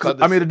 Yeah,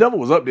 I mean, the devil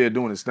was up there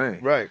doing his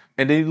thing. Right.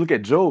 And then you look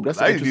at Job. That's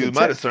I an used to use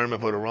interesting my text.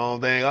 discernment for the wrong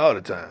thing all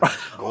the time.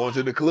 Going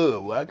to the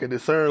club where I can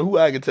discern who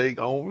I can take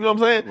on. You know what I'm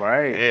saying?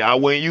 Right. And I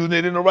wasn't using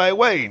it in the right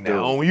way. Now I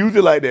don't use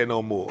it like that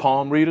no more.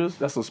 Palm readers,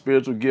 that's a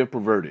spiritual gift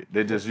perverted.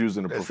 They're just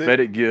using a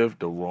prophetic gift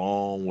the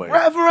wrong way.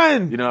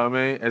 Reverend! You know what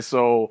I mean? And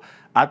so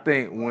I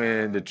think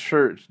when the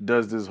church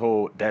does this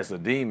whole, that's a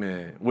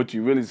demon, what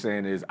you're really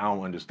saying is, I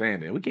don't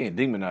understand it. We can't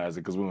demonize it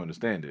because we don't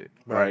understand it,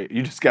 right?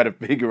 You just got to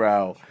figure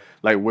out,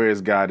 like,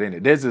 where's God in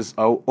it? There's this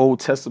Old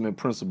Testament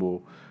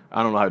principle.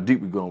 I don't know how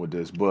deep we're going with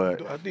this,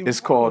 but it's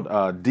called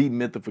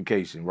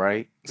demythification,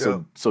 right?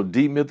 So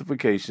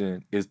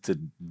demythification is to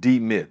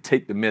demyth,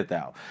 take the myth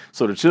out.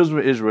 So the children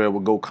of Israel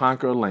would go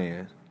conquer a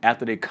land.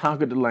 After they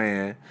conquered the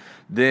land,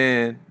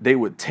 then they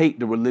would take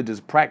the religious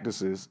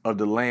practices of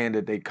the land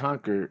that they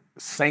conquered,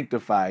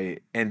 sanctify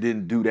it, and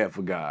then do that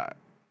for God.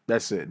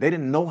 That's it. They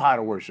didn't know how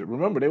to worship.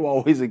 Remember, they were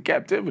always in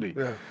captivity.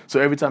 Yeah.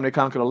 So every time they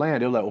conquered the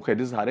land, they were like, okay,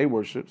 this is how they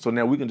worship. So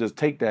now we can just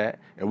take that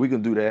and we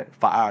can do that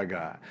for our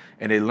God.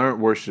 And they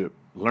learned worship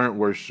over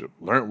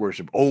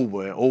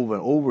and over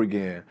and over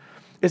again.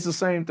 It's the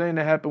same thing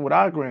that happened with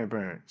our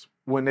grandparents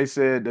when they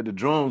said that the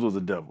drums was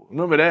the devil.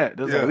 Remember that?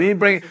 Like, we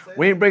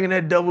ain't bringing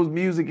that devil's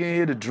music in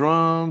here, the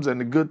drums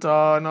and the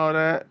guitar and all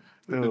that.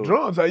 The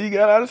drums, how you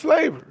got out of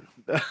slavery.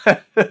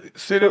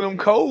 Sitting them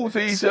cold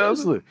to each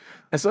other.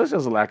 And so it's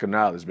just a lack of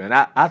knowledge, man.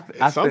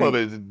 Some of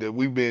it is that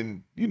we've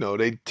been,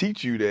 they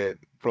teach you that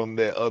from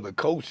that other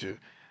culture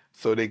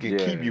so they can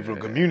keep you from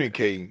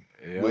communicating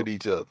with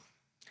each other.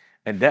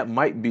 And that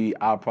might be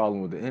our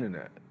problem with the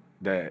internet,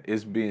 that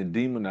it's being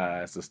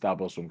demonized to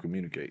stop us from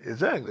communicating.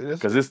 Exactly.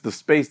 Because it's the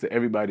space that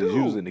everybody's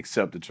using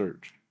except the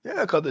church.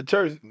 Yeah, because the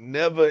church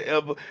never,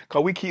 ever,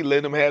 because we keep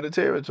letting them have the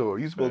territory.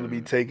 You're supposed to be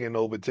taking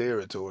over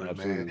territory,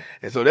 man.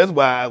 And so that's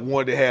why I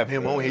wanted to have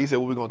him on here. He said,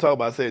 what we're going to talk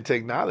about, I said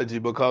technology,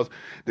 because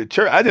the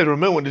church, I just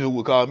remember when this dude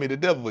would call me the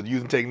devil for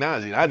using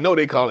technology. I know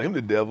they call him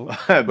the devil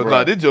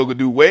because this joker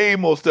do way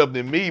more stuff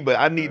than me, but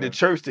I need the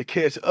church to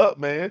catch up,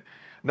 man.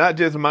 Not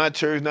just my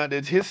church, not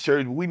just his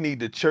church. We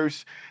need the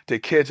church to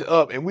catch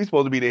up. And we're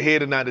supposed to be the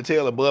head and not the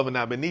tail, above and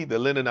not beneath, the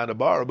lender, not the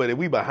borrower. But if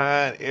we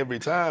behind every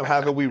time,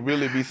 how can we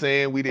really be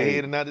saying we the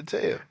head and not the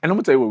tail? And I'm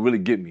going to tell you what really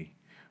get me.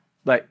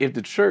 Like, if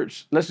the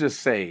church, let's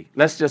just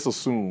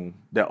assume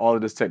that all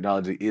of this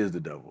technology is the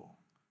devil,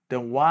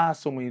 then why are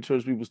so many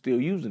church people still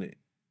using it?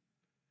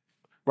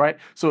 Right?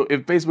 So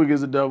if Facebook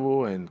is the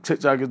devil and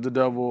TikTok is the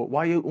devil,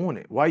 why you on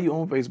it? Why you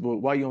on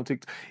Facebook? Why you on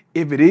TikTok?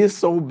 If it is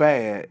so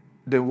bad,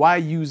 then why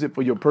use it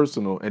for your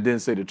personal and then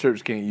say the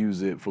church can't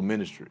use it for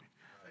ministry?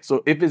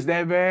 So if it's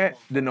that bad,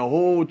 then the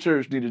whole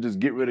church need to just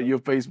get rid of your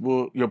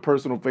Facebook, your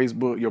personal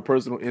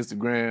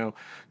Instagram.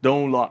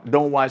 Don't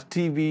watch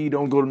TV.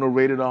 Don't go to no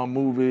rated R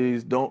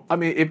movies.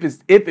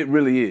 If it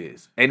really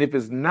is, and if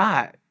it's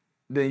not,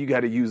 then you got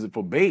to use it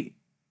for bait.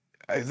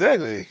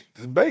 Exactly,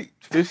 it's bait.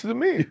 Fish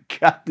them in. You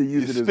got to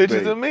use it as bait.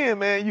 Fish them in,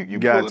 man. You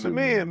pulling them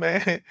in,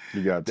 man.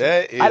 You got to.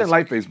 I didn't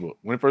like Facebook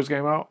when it first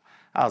came out.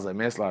 I was like,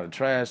 man, it's a lot of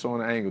trash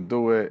on it. I ain't gonna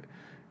do it.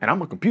 And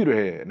I'm a computer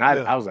head. And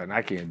I was like,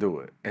 I can't do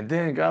it. And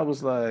then God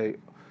was like,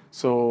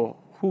 so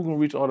who gonna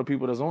reach all the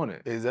people that's on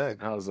it?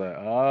 Exactly. And I was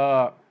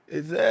like,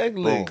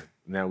 exactly. Boom.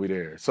 Now we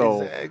there.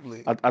 So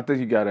exactly. I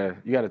think you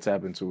gotta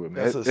tap into it,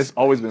 man. It's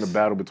always been a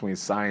battle between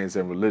science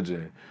and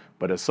religion.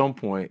 But at some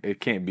point, it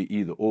can't be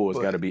either or. It's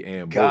got to be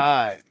and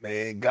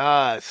both.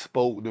 God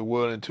spoke the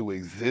world into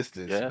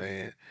existence,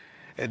 man.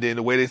 And then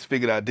the way they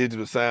figured out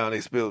digital sound,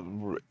 they spilled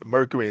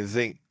mercury and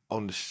zinc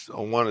on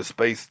one of the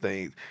space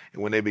things,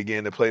 and when they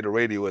began to play the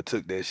radio, it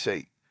took that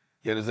shape.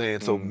 You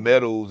understand? So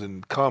metals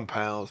and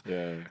compounds,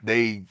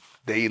 they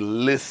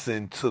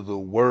listen to the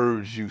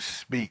words you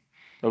speak.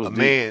 That was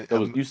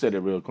deep. You said it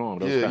real calm.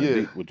 That was kind of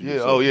deep. What you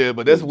said. Oh yeah,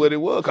 but that's what it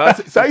was.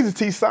 I used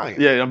to teach science.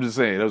 Yeah, I'm just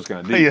saying that was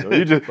kind of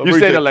deep. You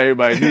said that like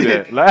everybody knew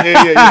that. Like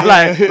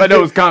that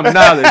was common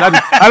knowledge.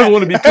 I just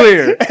want to be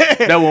clear.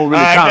 That wasn't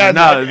really common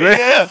knowledge,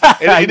 man.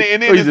 And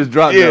then you just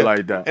dropped that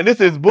like that. And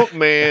this is book,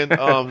 man.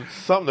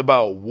 Something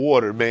about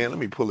water, man. Let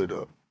me pull it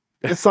up.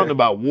 It's something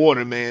about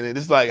water, man, and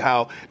it's like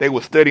how they were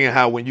studying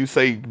how when you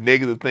say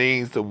negative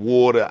things to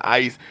water,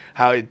 ice,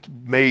 how it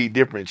made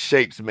different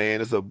shapes,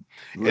 man. And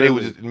it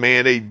was just,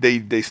 man,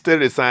 they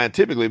studied it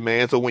scientifically,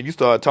 man. So when you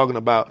start talking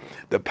about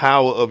the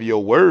power of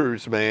your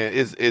words, man,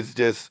 it's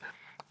just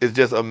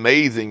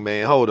amazing,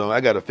 man. Hold on,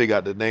 I got to figure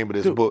out the name of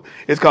this book.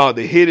 It's called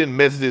The Hidden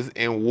Messages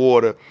in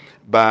Water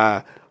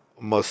by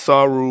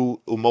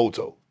Masaru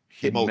Emoto.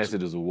 Hidden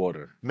Messages of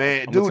Water.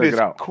 Man, dude, it's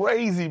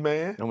crazy,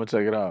 man. I'm gonna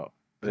check it out.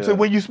 Yeah. So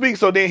when you speak,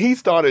 so then he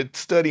started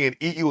studying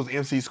E equals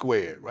MC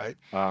squared, right?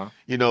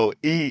 You know,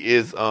 E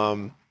is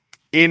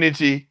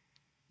energy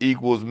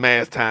equals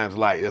mass times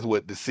light. That's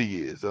what the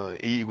C is. E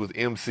equals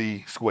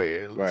MC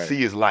squared. Right.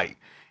 C is light.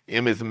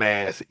 M is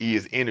mass. E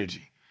is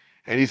energy.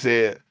 And he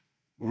said,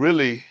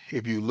 really,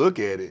 if you look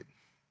at it,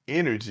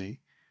 energy,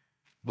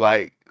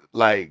 like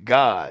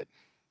God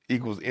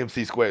equals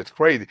MC squared. It's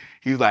crazy.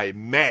 He's like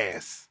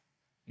mass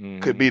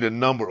could be the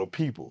number of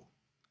people.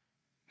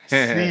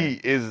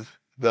 C is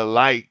the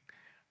light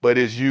but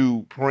it's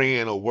you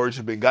praying or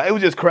worshiping God. It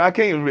was just crazy. I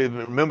can't even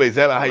remember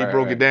exactly how he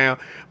broke it down.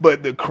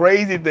 But the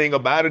crazy thing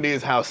about it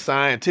is how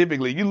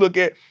scientifically you look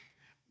at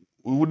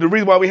the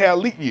reason why we have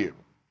leap year.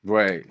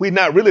 Right. We're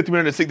not really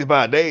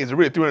 365 days. It's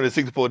really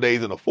 364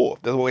 days in a fourth.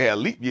 That's why we have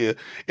leap year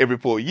every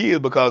 4 years,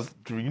 because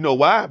you know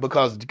why?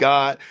 Because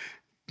God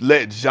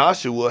let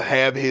Joshua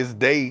have his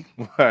day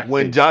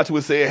when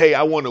Joshua said, hey,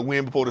 I want to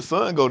win before the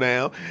sun go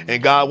down,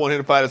 and God wanted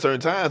him to fight at a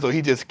certain time, so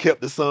he just kept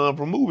the sun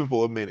from moving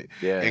for a minute.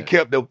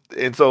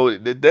 And so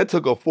that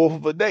took a fourth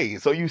of a day.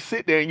 So you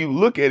sit there and you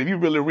look at it, you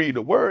really read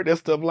the word, that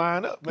stuff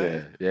line up,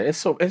 man. Yeah. It's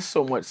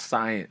so much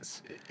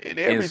science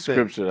in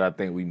scripture that I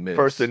think we miss.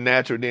 First the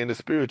natural, then the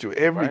spiritual.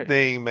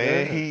 Everything,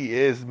 man. Yeah. He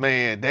is,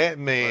 man, that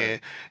man,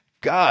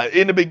 God,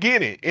 in the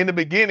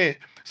beginning.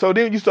 So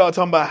then you start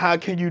talking about how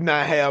can you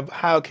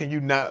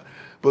not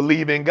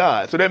believe in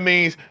God? So that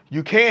means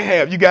you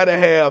got to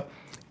have,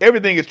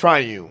 everything is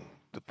triune.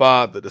 The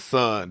Father, the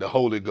Son, the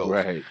Holy Ghost.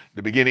 Right.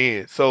 The beginning,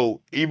 end.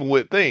 So even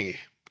with things,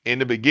 in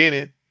the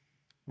beginning,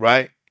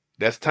 right,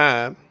 that's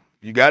time.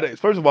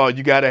 First of all,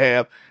 you got to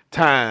have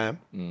time,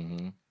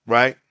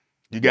 right?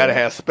 You got to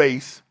have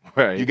space.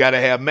 Right. You got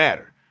to have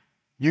matter.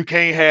 You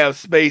can't have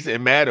space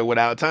and matter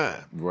without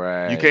time.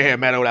 Right. You can't have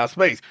matter without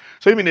space.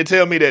 So you mean to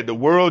tell me that the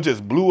world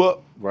just blew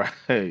up?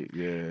 Right,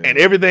 yeah. And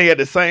everything at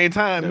the same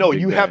time? No,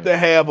 you have to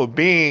have a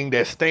being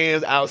that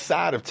stands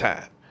outside of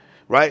time,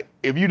 right?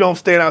 If you don't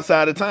stand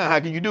outside of time, how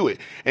can you do it?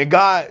 And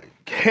God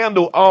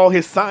handled all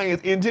his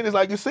science in Genesis,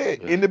 like you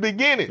said, in the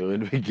beginning. So in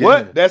the beginning.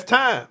 What? That's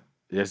time.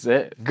 That's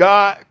it.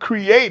 God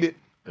created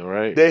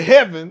the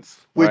heavens,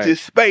 which is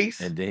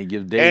space, and then he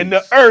gives days, and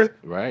the earth,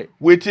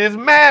 which is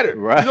matter.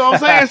 Right. You know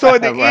what I'm saying? So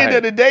at the end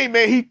of the day,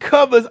 man, he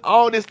covers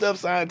all this stuff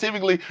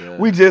scientifically. Yeah.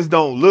 We just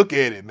don't look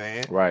at it,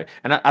 man. Right.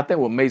 And I think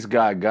what makes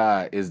God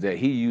God is that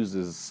he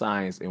uses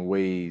science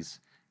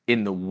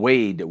in the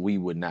way that we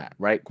would not,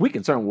 right? We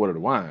can turn water to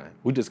wine.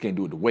 We just can't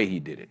do it the way he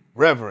did it.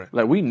 Reverend.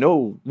 Like we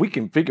know, we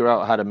can figure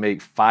out how to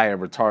make fire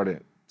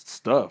retardant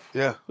stuff.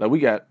 Yeah. Like we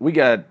got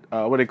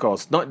what they call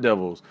stunt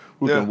devils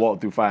who can walk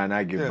through fire and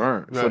not get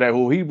burned. Yeah. So that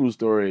whole Hebrew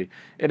story,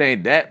 it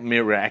ain't that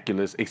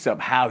miraculous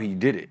except how he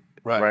did it.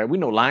 Right. We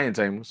know lion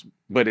tamers,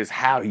 but it's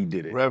how he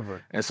did it.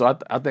 Reverend. And so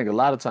I think a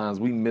lot of times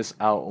we miss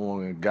out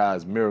on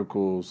God's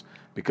miracles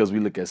because we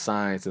look at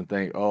science and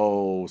think,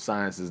 oh,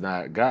 science is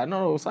not God.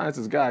 No, science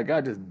is God.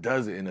 God just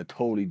does it in a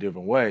totally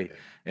different way. Yeah.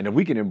 And if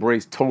we can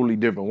embrace totally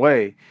different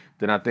way,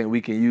 then I think we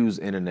can use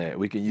internet.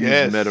 We can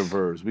use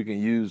metaverse. We can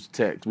use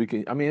text.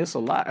 It's a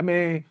lot.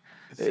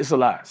 It's a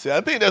lot. See, I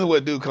think that's what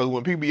it do, because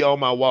when people be on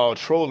my wall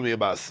trolling me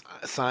about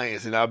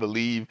science and I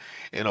believe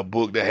in a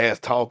book that has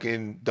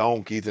talking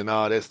donkeys and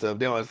all that stuff,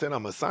 they don't understand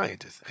I'm a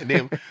scientist. And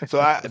then,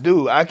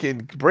 I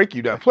can break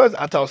you down. Plus,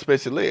 I taught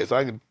special ed, so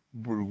I can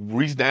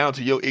reach down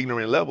to your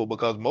ignorant level,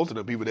 because most of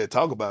the people that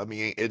talk about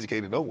me ain't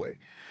educated no way.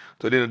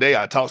 So at the end of the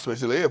day, I taught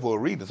special ed for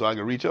a reason, so I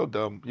can reach your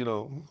dumb,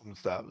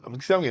 stop. I'm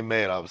getting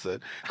mad all of a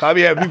sudden. I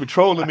be having people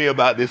trolling me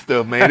about this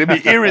stuff, man. It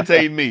be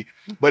irritating me.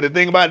 But the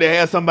thing about it, they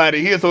have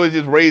somebody here, so it's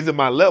just raising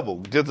my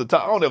level. Just to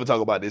talk, I don't ever talk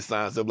about this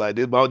science stuff like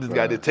this, but I just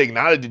got this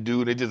technology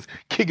dude, and it just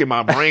kicking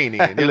my brain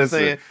in. You know what I'm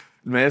saying?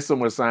 Man, there's so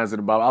much science in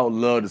the Bible. I would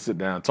love to sit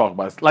down and talk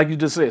about it. Like you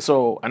just said,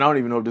 and I don't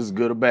even know if this is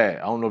good or bad.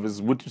 I don't know if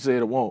it's what you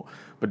said or won't.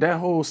 But that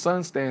whole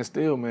sun stand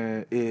still,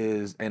 man,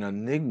 is an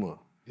enigma.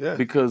 Yeah.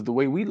 Because the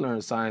way we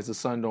learn science, the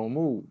sun don't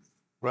move.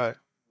 Right.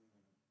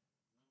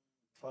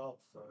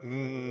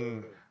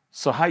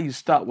 So how you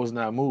stop what's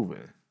not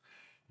moving?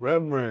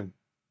 Reverend.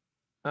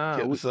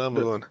 Kept the sun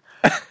moving.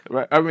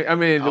 Right. I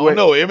mean. I don't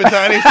know. Every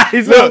time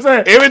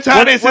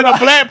they send a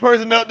black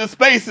person up to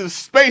space, the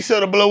space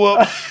shuttle blow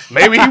up.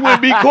 Maybe he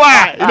wouldn't be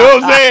quiet. You know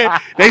what I'm saying?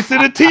 They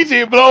send a teacher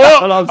and blow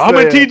up. I'm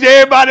gonna teach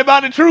everybody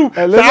about the truth.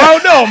 So I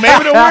don't know.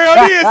 Maybe the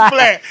world is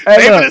flat.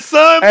 Maybe the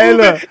sun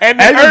moving and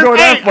the earth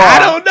ain't. I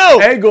don't know.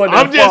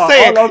 I'm just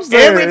saying.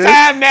 Every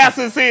time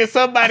NASA sends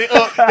somebody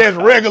up that's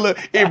regular,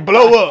 it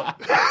blow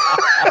up.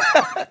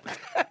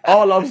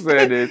 All I'm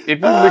saying is, if you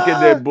look at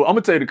that book, I'm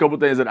gonna tell you a couple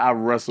things that I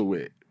wrestle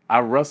with. I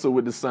wrestle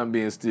with the sun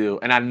being still,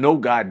 and I know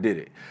God did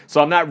it.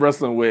 So I'm not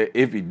wrestling with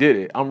if he did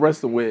it. I'm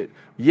wrestling with,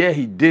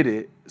 he did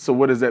it. So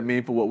what does that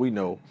mean for what we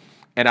know?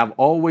 And I've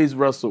always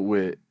wrestled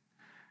with,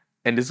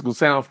 and this is gonna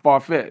sound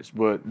far-fetched,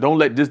 but don't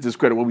let this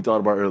discredit what we talked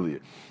about earlier.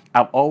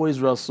 I've always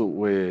wrestled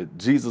with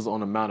Jesus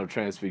on the Mount of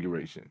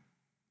Transfiguration,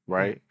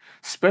 right?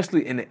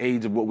 Especially in the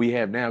age of what we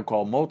have now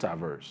called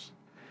multiverse.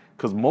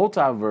 Because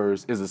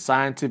multiverse is a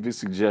scientific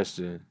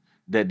suggestion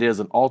that there's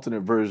an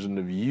alternate version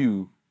of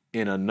you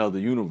in another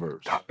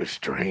universe. Doctor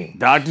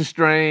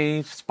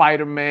Strange,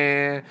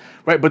 Spider-Man,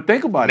 right? But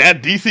think about it.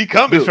 That DC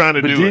Comics trying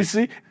to do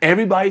DC,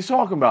 everybody's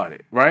talking about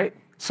it, right?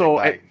 So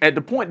at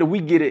the point that we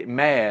get it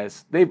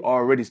mass, they've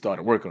already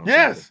started working on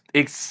something.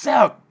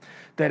 Except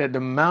that at the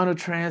Mount of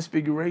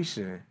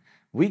Transfiguration,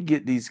 we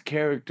get these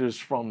characters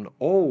from the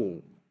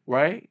old,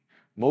 right?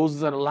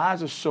 Moses and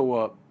Elijah show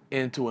up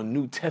into a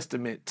New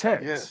Testament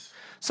text. Yes.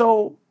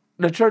 So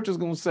the church is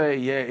going to say,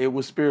 it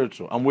was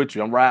spiritual. I'm with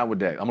you. I'm riding with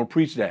that. I'm going to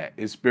preach that.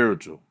 It's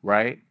spiritual,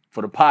 right?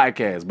 For the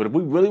podcast. But if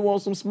we really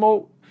want some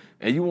smoke,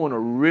 and you want to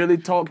really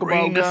talk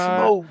Bring about the God,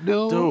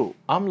 smoke, dude.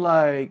 I'm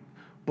like,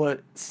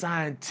 but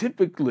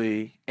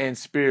scientifically and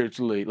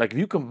spiritually, like if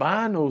you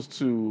combine those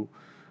two,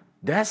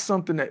 that's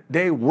something that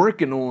they're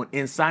working on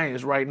in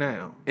science right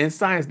now. In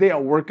science, they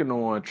are working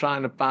on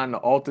trying to find the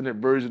alternate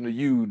version of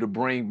you to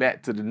bring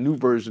back to the new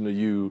version of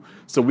you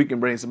so we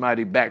can bring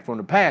somebody back from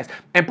the past.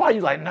 And probably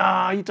you're like,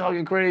 nah, you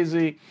talking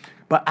crazy.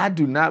 But I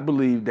do not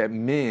believe that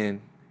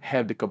men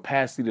have the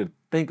capacity to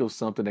think of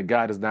something that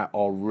God has not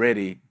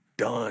already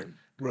done.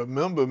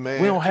 Remember, man.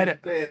 We don't have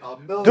that.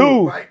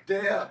 Dude. Right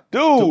there.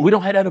 Dude. We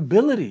don't have that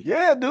ability.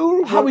 Yeah,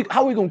 dude. How we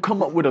going to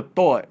come up with a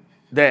thought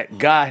that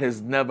God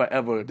has never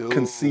ever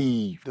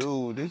conceived?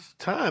 Dude, it's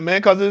time, man,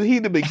 because he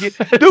the beginning.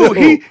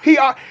 Dude,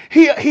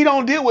 he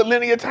don't deal with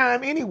linear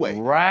time anyway.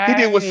 Right. He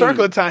deal with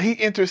circular time. He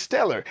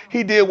interstellar.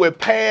 He deal with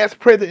past,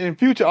 present, and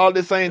future all at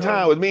the same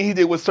time. Which means he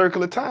deal with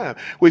circular time.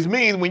 Which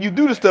means when you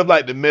do the stuff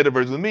like the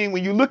metaverse, which means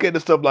when you look at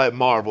the stuff like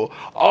Marvel,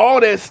 all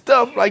that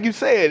stuff, like you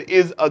said,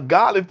 is a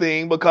godly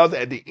thing because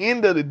at the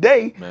end of the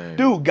day,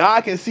 dude,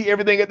 God can see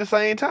everything at the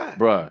same time.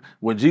 Bruh,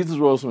 when Jesus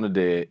rose from the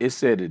dead, it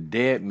said the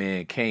dead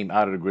man came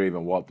out of the grave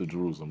and walked through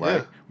Jerusalem,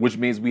 right? Yeah. Which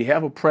means we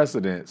have a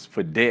precedence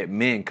for dead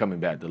men coming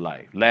back to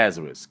life.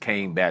 Lazarus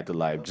came back to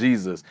life.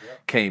 Jesus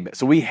came back.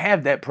 So we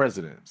have that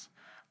precedence.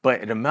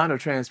 But at the Mount of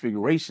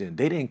Transfiguration,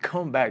 they didn't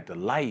come back to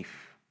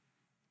life.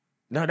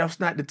 No, that's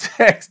not the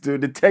text,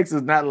 dude. The text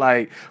is not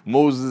like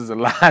Moses and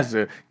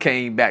Elijah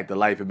came back to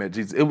life and met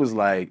Jesus. It was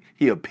like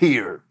he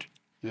appeared.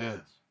 Yes.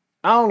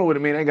 I don't know what it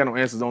means. I ain't got no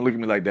answers. Don't look at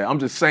me like that. I'm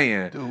just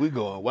saying. Dude, we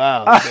going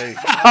wild today.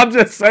 I'm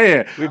just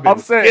saying. I'm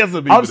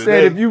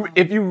saying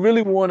if you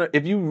really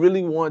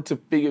want to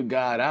figure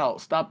God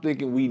out, stop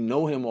thinking we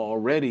know him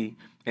already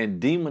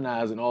and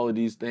demonizing all of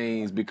these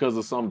things because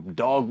of some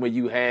dogma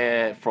you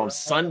had from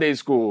Sunday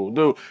school.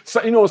 Dude,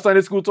 you know what Sunday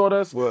school taught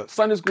us? What?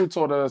 Sunday school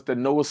taught us that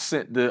Noah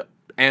sent the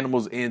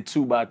animals in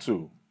 2 by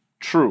 2.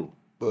 True.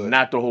 But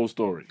not the whole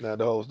story. Not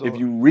the whole story. If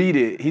you read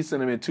it, he sent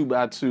them in 2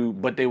 by 2,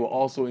 but they were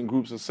also in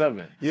groups of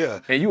 7.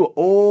 Yeah. And you an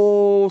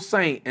old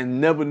saint and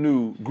never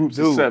knew groups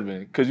of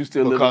 7 because you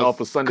still living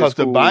off of Sunday school. Because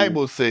the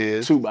Bible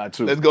says 2 by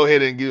 2. Let's go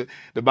ahead and give.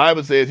 The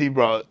Bible says he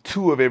brought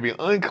 2 of every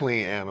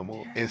unclean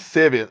animal and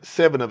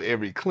seven of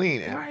every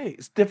clean animal. Right.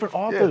 It's different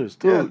authors,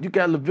 dude. Yeah. You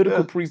got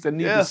Levitical priests that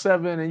need the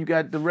 7, and you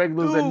got the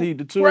regulars that need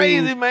the 2.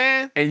 Crazy,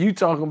 man. And you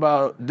talking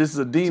about this is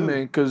a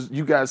demon because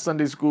you got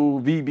Sunday school,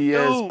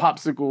 VBS,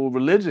 popsicle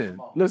religion.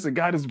 Listen,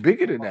 God is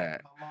bigger than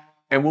that.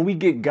 And when we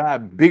get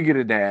God bigger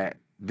than that,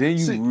 then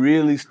you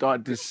really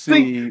start to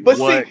see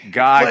what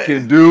God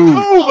can do.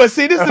 But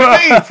see, this is the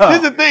thing. This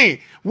is the thing.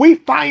 We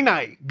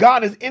finite.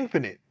 God is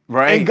infinite.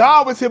 Right. And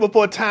God was here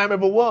before time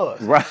ever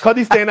was. Right. Because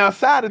he's staying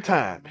outside of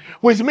time.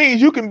 Which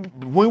means you can,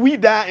 when we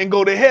die and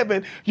go to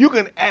heaven, you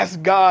can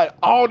ask God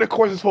all the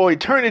questions for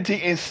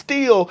eternity and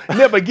still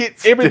never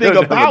get everything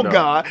about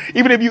God.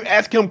 Even if you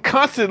ask him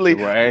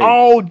constantly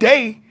all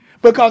day.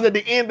 Because at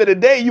the end of the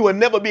day, you will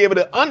never be able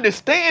to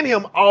understand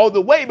him all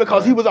the way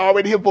because he was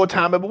already here before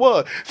time ever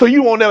was. So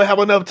you won't never have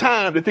enough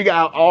time to figure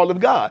out all of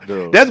God.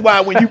 Dude. That's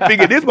why when you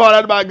figure this part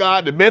out about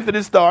God, the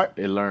Methodists start.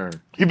 They learn.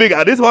 You figure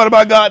out this part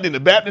about God, then the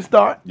Baptists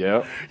start.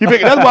 Yeah. You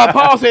figure that's why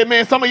Paul said,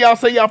 man, some of y'all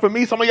say y'all from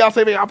me, some of y'all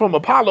say y'all from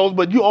Apollos,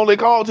 but you only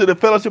called to the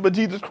fellowship of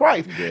Jesus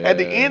Christ. Yeah. At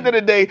the end of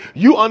the day,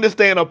 you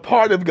understand a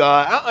part of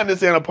God. I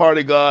understand a part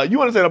of God. You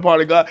understand a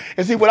part of God.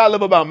 And see, what I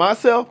love about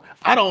myself,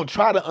 I don't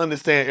try to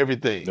understand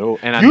everything. No,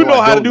 and I you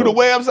know how to know. do the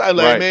website.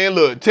 Like, man,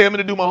 look, tell me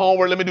to do my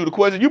homework. Let me do the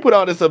question. You put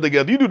all this stuff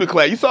together. You do the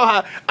class. You saw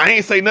how I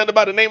ain't say nothing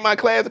about the name of my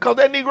class because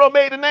that Negro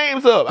made the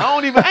names up. I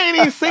ain't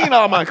even seen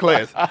all my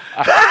classes.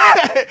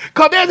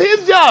 Because that's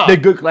his job. They're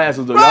good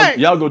classes, though. Right.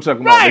 Y'all go check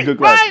them out. They're good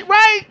classes.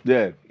 Right.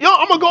 Yeah. Yo,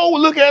 I'm going to go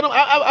look at them.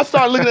 I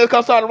started looking at it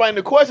because I started writing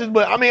the questions,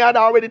 but I mean, I'd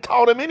already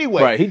taught him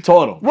anyway. Right. He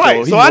taught them.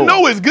 Right. So I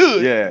know it's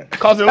good. Yeah.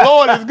 Because the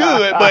Lord is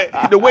good,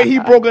 but the way he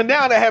broke them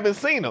down, I haven't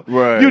seen them.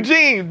 Right.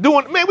 Eugene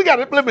man, we got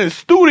a flipping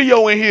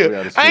studio in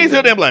here. I ain't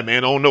sitting there like, man,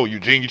 I don't know,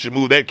 Eugene, you should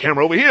move that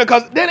camera over here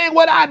because that ain't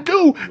what I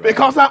do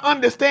because I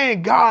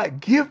understand God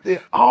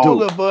gifted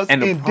all of us in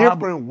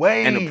different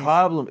ways. And the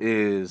problem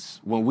is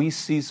when we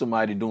see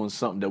somebody doing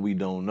something that we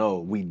don't know,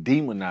 we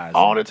demonize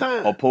all them, the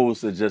time.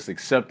 opposed to just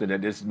accepting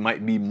that this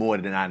might be more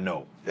than I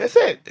know. That's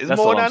it. It's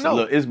more than I know.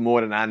 Look, it's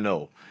more than I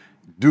know.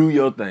 Do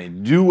your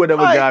thing. Do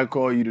whatever God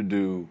called you to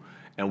do.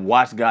 And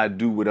watch God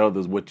do with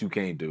others what you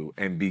can't do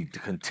and be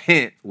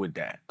content with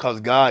that.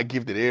 Because God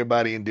gifted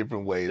everybody in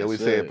different ways. That we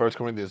said 1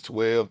 Corinthians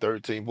 12,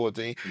 13,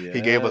 14. Yeah.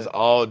 He gave us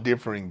all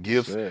different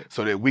gifts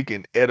so that we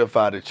can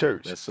edify the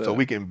church. So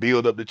we can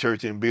build up the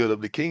church and build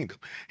up the kingdom.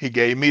 He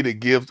gave me the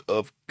gift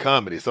of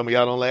comedy. Some of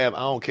y'all don't laugh.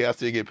 I don't care. I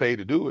still get paid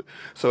to do it.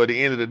 So at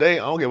the end of the day,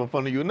 I don't give a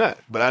fun of you or not.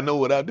 But I know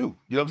what I do.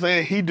 You know what I'm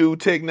saying? He do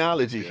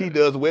technology. He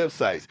does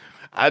websites.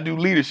 I do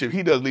leadership.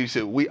 He does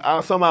leadership. We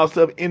are somehow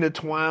stuff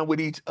intertwined with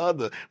each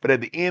other. But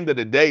at the end of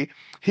the day,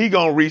 he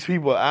gonna reach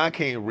people I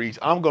can't reach.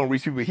 I'm gonna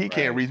reach people he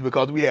can't reach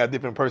because we have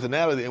different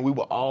personalities, and we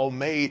were all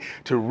made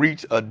to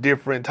reach a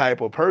different type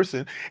of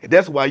person. And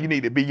that's why you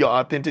need to be your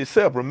authentic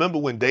self. Remember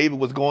when David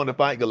was going to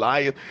fight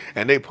Goliath,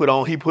 and he put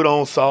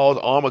on Saul's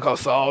armor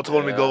because Saul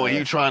told him to go, and he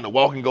was trying to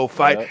walk and go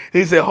fight. Yeah.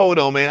 He said, "Hold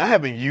on, man. I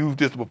haven't used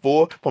this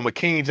before from a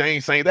King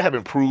James Saint. I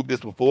haven't proved this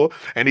before."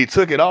 And he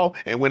took it off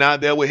and went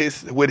out there with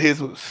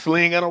his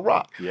sling and a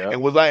rock,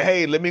 and was like,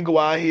 "Hey, let me go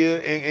out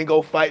here and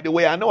go fight the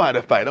way I know how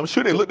to fight." I'm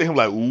sure they looked at him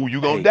like, "Ooh,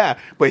 you gonna die,"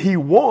 but he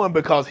won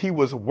because he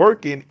was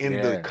working in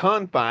the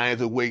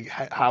confines of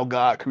how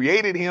God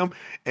created him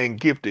and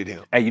gifted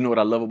him. Hey, you know what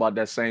I love about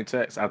that same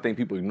text? I think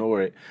people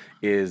ignore it.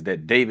 Is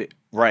that David?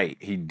 Right,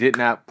 he did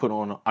not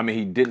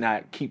he did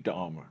not keep the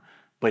armor,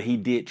 but he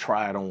did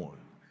try it on.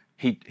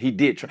 He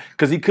did try,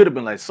 because he could have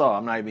been like, Saul,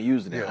 I'm not even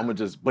using it. I'm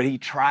gonna but he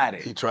tried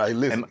it. He tried.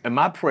 Listen. And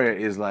my prayer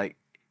is like,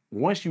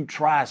 once you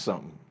try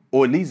something,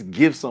 or at least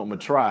give something a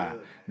try,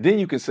 then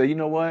you can say, you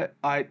know what?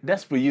 All right,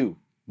 that's for you,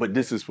 but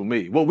this is for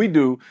me. What we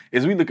do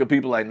is we look at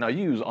people like, no,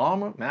 you use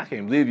armor? Man, I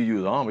can't believe you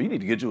use armor. You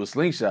need to get you a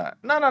slingshot.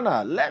 No.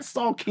 Let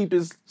Saul keep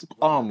his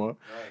armor,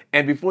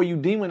 and before you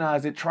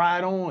demonize it, try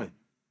it on.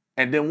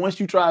 And then once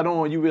you try it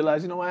on, you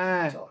realize, you know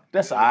what,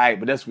 that's all right,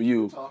 but that's for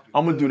you.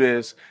 I'm going to do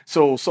this.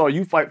 So Saul,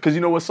 you fight, because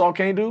you know what Saul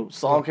can't do?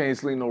 Saul can't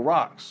sling no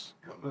rocks.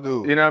 You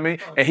know what I mean?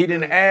 And he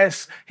didn't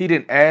ask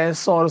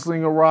Saul to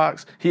sling no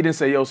rocks. He didn't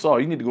say, yo,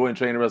 Saul, you need to go and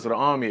train the rest of the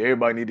army.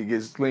 Everybody need to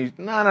get slingshots.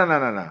 No.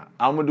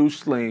 I'm going to do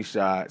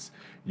slingshots.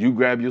 You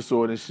grab your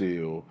sword and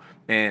shield.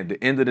 And at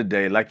the end of the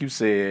day, like you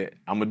said,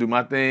 I'm going to do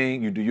my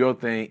thing, you do your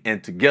thing,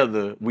 and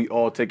together we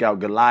all take out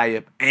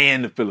Goliath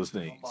and the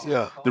Philistines.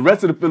 Yeah. The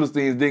rest of the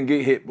Philistines didn't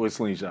get hit with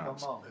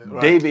slingshots.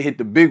 David hit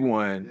the big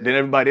one, then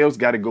everybody else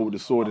got to go with the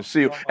sword and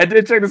shield. And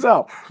then check this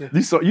out.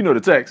 You know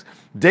the text.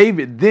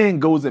 David then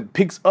goes and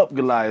picks up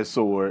Goliath's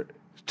sword,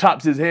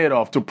 chops his head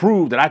off to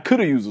prove that I could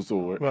have used a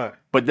sword. Right.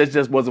 But that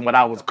just wasn't what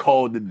I was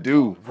called to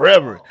do.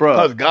 Reverend. Bro.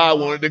 Because God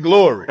wanted the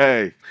glory.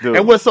 Hey, dude.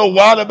 And what's so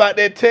wild about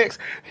that text,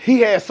 he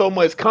had so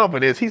much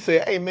confidence. He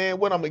said, hey, man,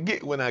 what I'm going to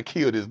get when I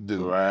kill this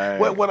dude? Right.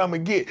 What I'm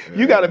going to get?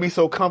 You got to be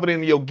so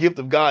confident in your gift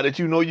of God that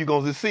you know you're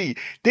going to succeed.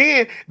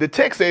 Then the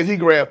text says he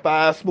grabbed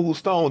 5 smooth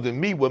stones, and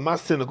me with my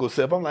cynical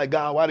self, I'm like,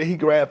 God, why did he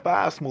grab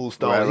 5 smooth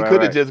stones? He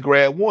could have just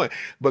grabbed 1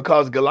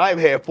 because Goliath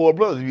had 4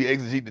 brothers if you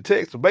exegete the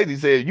text. So basically he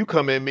said, you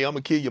come at me, I'm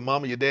going to kill your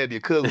mama, your dad, your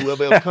cousin,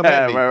 whoever else come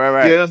at me.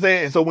 Right. You know what I'm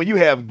saying? And so when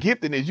you have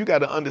giftedness, you got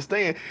to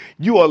understand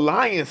you are a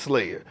lion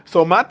slayer.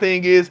 So my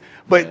thing is,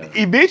 but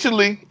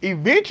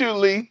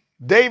eventually,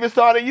 David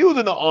started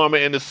using the armor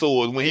and the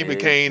swords when he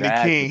became the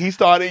king. He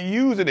started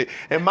using it.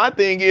 And my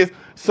thing is,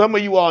 some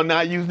of you are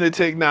not using the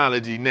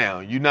technology now.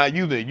 You're not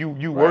using it.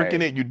 You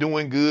working it. You're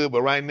doing good.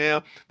 But right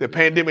now, the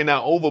pandemic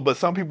not over. But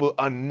some people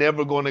are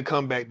never going to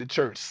come back to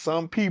church.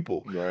 Some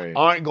people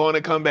aren't going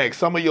to come back.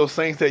 Some of your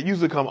saints that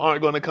used to come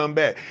aren't going to come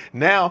back.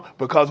 Now,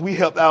 because we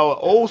helped our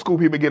old school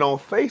people get on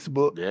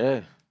Facebook.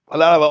 Yeah. A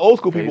lot of our old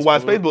school people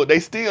watch Facebook. They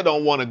still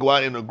don't want to go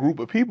out in a group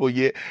of people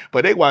yet,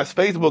 but they watch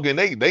Facebook and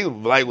they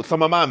like with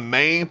some of my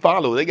main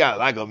followers. They got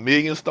like 1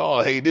 million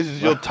stars. Hey, this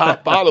is your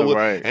top follower,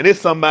 and it's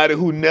somebody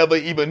who never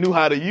even knew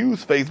how to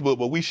use Facebook,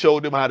 but we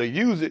showed them how to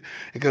use it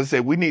because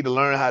said we need to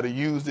learn how to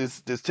use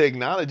this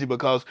technology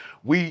because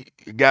we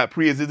got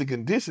pre-existing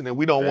condition and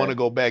we don't want to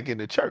go back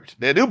into church.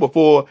 They do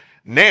before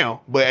now,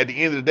 but at the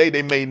end of the day,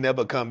 they may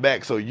never come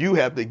back. So you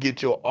have to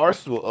get your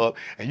arsenal up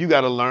and you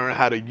got to learn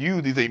how to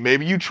use these things.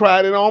 Maybe you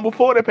tried it on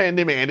before the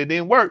pandemic and it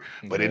didn't work,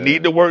 but it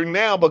need to work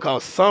now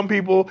because some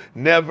people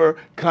never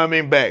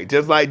coming back.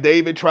 Just like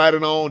David tried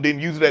it on,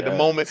 didn't use it at the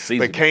moment,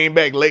 but came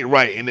back late.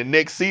 Right. In the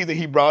next season,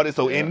 he brought it.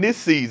 So in this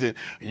season,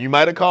 you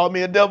might have called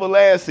me a devil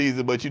last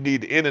season, but you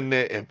need the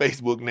internet and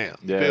Facebook now.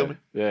 You feel me?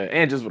 Yeah.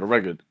 And just for the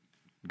record,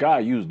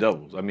 God used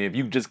devils. I mean, if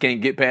you just can't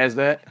get past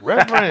that,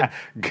 Reverend.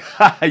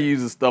 God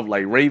uses stuff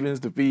like ravens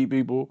to feed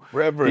people.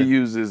 Reverend. He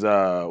uses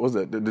what's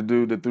that? The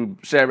dude that threw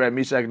Shawrod,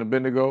 Meshach, and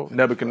Abednego,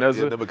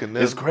 Nebuchadnezzar. Yeah,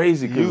 Nebuchadnezzar. It's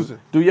crazy.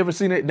 Do you ever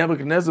seen it?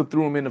 Nebuchadnezzar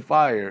threw him in the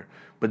fire,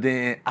 but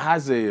then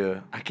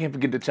Isaiah, I can't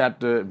forget the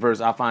chapter verse.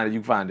 I'll find it.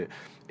 You find it.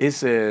 It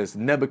says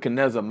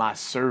Nebuchadnezzar, my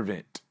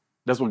servant.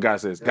 That's what God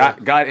says. God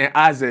and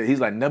Isaiah, he's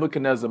like,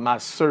 Nebuchadnezzar, my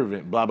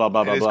servant, blah, blah,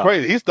 blah, blah, blah. It's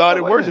crazy. He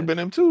started worshiping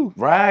him too.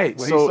 Right.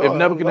 So if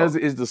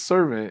Nebuchadnezzar is the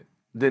servant,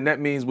 then that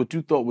means what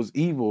you thought was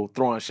evil,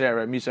 throwing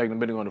Shawrod, Meshach, and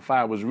Abednego on the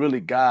fire, was really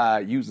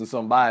God using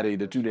somebody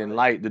that you didn't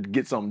like to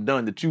get something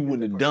done that you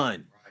wouldn't have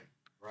done.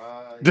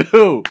 Right.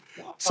 Dude.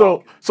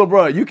 So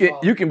bro, you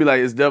can be like,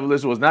 it's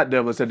devilish or it's not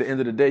devilish. At the end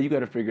of the day, you got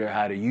to figure out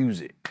how to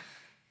use it.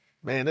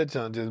 Man, that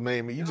junk just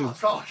made me.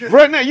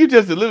 Right now, you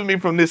just delivered me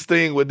from this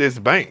thing with this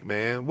bank,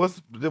 man.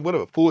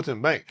 Whatever,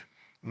 Fulton Bank,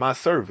 my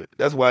servant.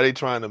 That's why they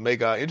trying to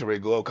make our interest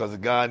rate go up because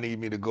God need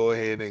me to go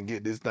ahead and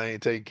get this thing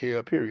taken care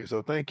of. Period.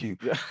 So thank you,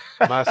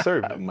 my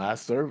servant. My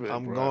servant.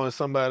 I'm going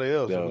somebody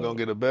else. We're gonna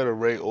get a better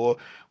rate, or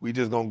we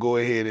just gonna go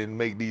ahead and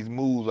make these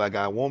moves like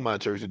I want my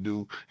church to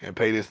do and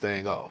pay this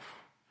thing off.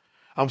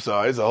 I'm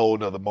sorry, it's a whole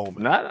nother moment.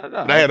 No.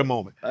 But I had a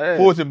moment.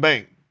 Fulton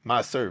Bank.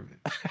 my servant.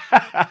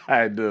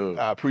 I do.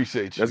 I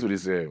appreciate you. That's what he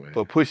said, man.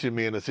 For pushing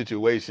me in a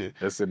situation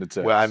That's in the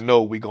text. where I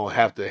know we're going to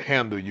have to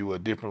handle you a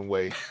different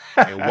way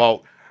and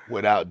walk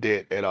without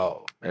debt at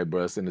all. Hey,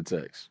 bro, it's in the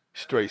text.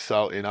 Straight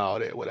salt and all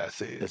that, what I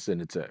said. It's in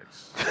the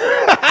text.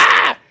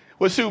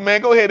 Well, shoot,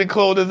 man, go ahead and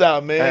close us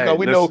out, man. Hey, Because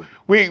we know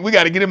we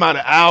got to get him out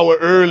an hour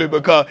early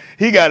because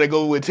he got to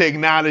go with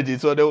technology.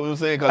 So that's what I'm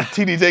saying, because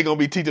TDJ going to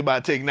be teaching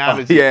about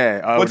technology.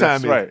 What time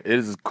is it? Right. It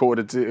is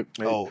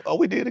 1:45. Oh,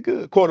 we did it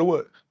good. Quarter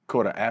what?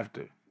 Quarter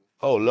after.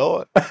 Oh,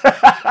 Lord.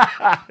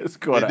 It's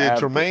quarter did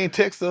after. Tremaine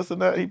text us or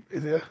not? All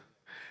right,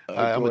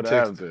 I'm going to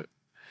text after.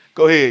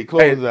 Go ahead,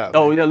 close us out.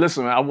 Oh, yeah,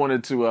 listen, man, I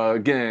wanted to,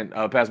 again,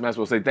 Pastor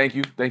Maxwell, say thank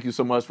you. Thank you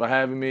so much for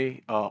having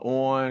me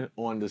on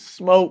the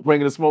smoke,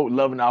 bringing the smoke,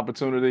 loving the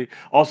opportunity.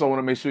 Also, I want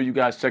to make sure you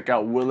guys check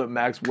out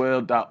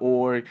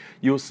WillardMaxwell.org.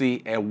 You'll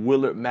see at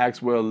Willard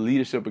Maxwell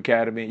Leadership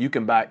Academy. You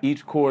can buy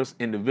each course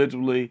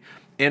individually.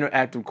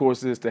 Interactive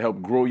courses to help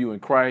grow you in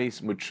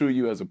Christ, mature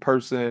you as a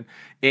person,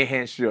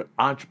 enhance your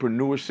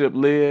entrepreneurship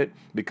lid,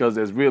 because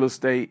there's real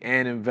estate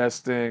and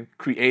investing,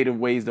 creative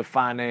ways to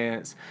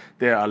finance.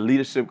 There are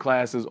leadership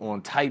classes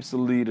on types of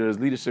leaders,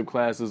 leadership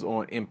classes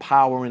on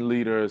empowering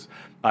leaders.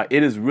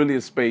 It is really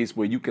a space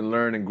where you can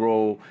learn and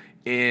grow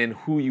in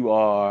who you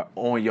are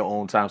on your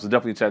own time. So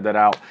definitely check that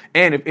out.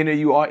 And if any of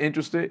you are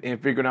interested in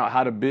figuring out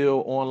how to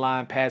build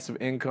online passive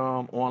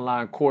income,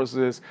 online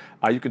courses,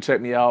 you can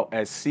check me out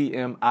at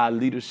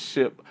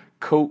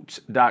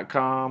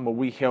cmileadershipcoach.com, where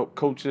we help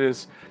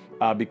coaches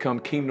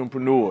become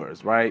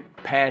kingdompreneurs, right?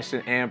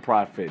 Passion and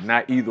profit,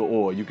 not either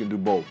or. You can do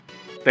both.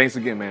 Thanks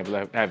again, man,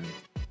 for having me.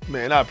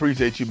 Man, I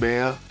appreciate you,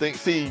 man.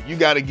 See, you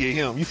got to get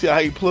him. You see how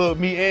he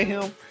plugged me and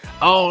him?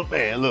 Oh,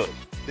 man, look.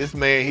 This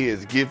man here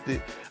is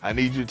gifted. I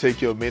need you to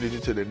take your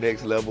ministry to the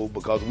next level,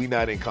 because we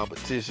not in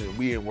competition.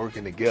 We in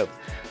working together.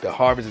 The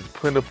harvest is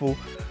plentiful,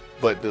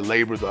 but the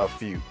laborers are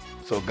few.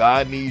 So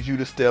God needs you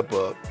to step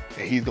up,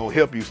 and he's going to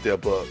help you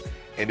step up.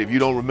 And if you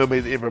don't remember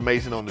his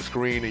information on the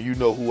screen and you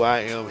know who I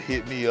am,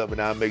 hit me up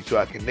and I'll make sure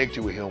I connect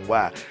you with him.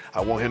 Why?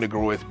 I want him to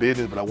grow his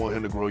business, but I want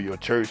him to grow your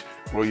church,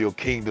 grow your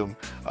kingdom.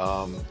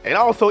 And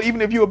also, even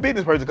if you're a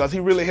business person, because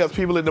he really helps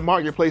people in the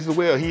marketplace as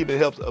well. He even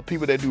helps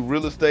people that do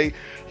real estate,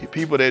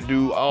 people that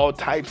do all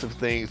types of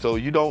things. So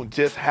you don't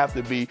just have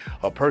to be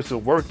a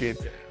person working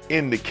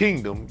in the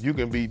kingdom. You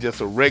can be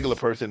just a regular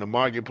person in the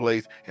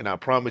marketplace, and I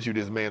promise you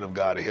this man of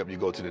God will help you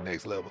go to the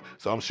next level.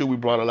 So I'm sure we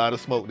brought a lot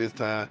of smoke this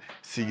time.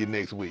 See you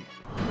next week.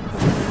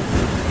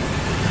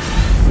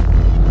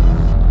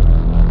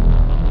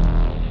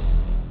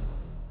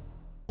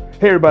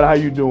 Hey everybody, how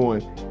you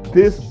doing?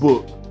 This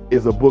book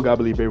is a book I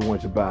believe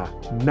everyone should buy.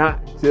 Not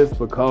just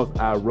because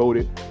I wrote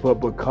it, but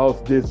because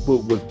this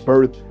book was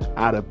birthed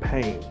out of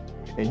pain.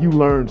 And you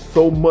learn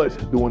so much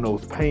during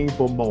those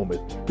painful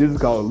moments. This is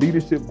called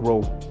Leadership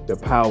Growth, the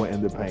Power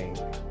and the Pain.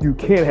 You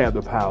can't have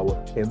the power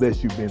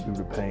unless you've been through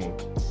the pain.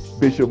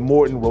 Bishop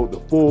Morton wrote the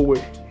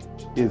foreword.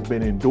 It's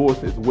been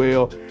endorsed as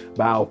well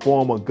by our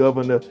former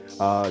governor,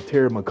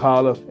 Terry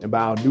McAuliffe, and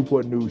by our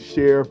Newport News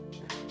Sheriff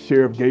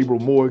Gabriel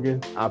Morgan.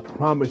 I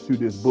promise you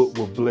this book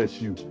will bless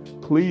you.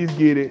 Please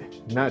get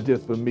it, not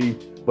just for me,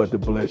 but to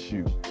bless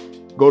you.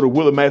 Go to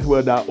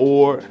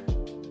WillardMaxwell.org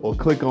or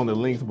click on the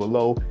links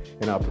below,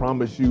 and I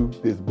promise you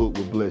this book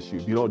will bless you.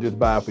 If you don't just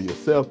buy it for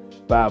yourself,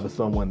 buy it for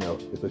someone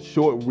else. It's a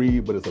short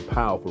read, but it's a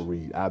powerful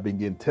read. I've been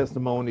getting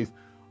testimonies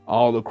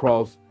all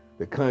across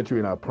the country,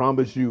 and I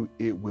promise you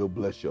it will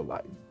bless your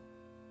life.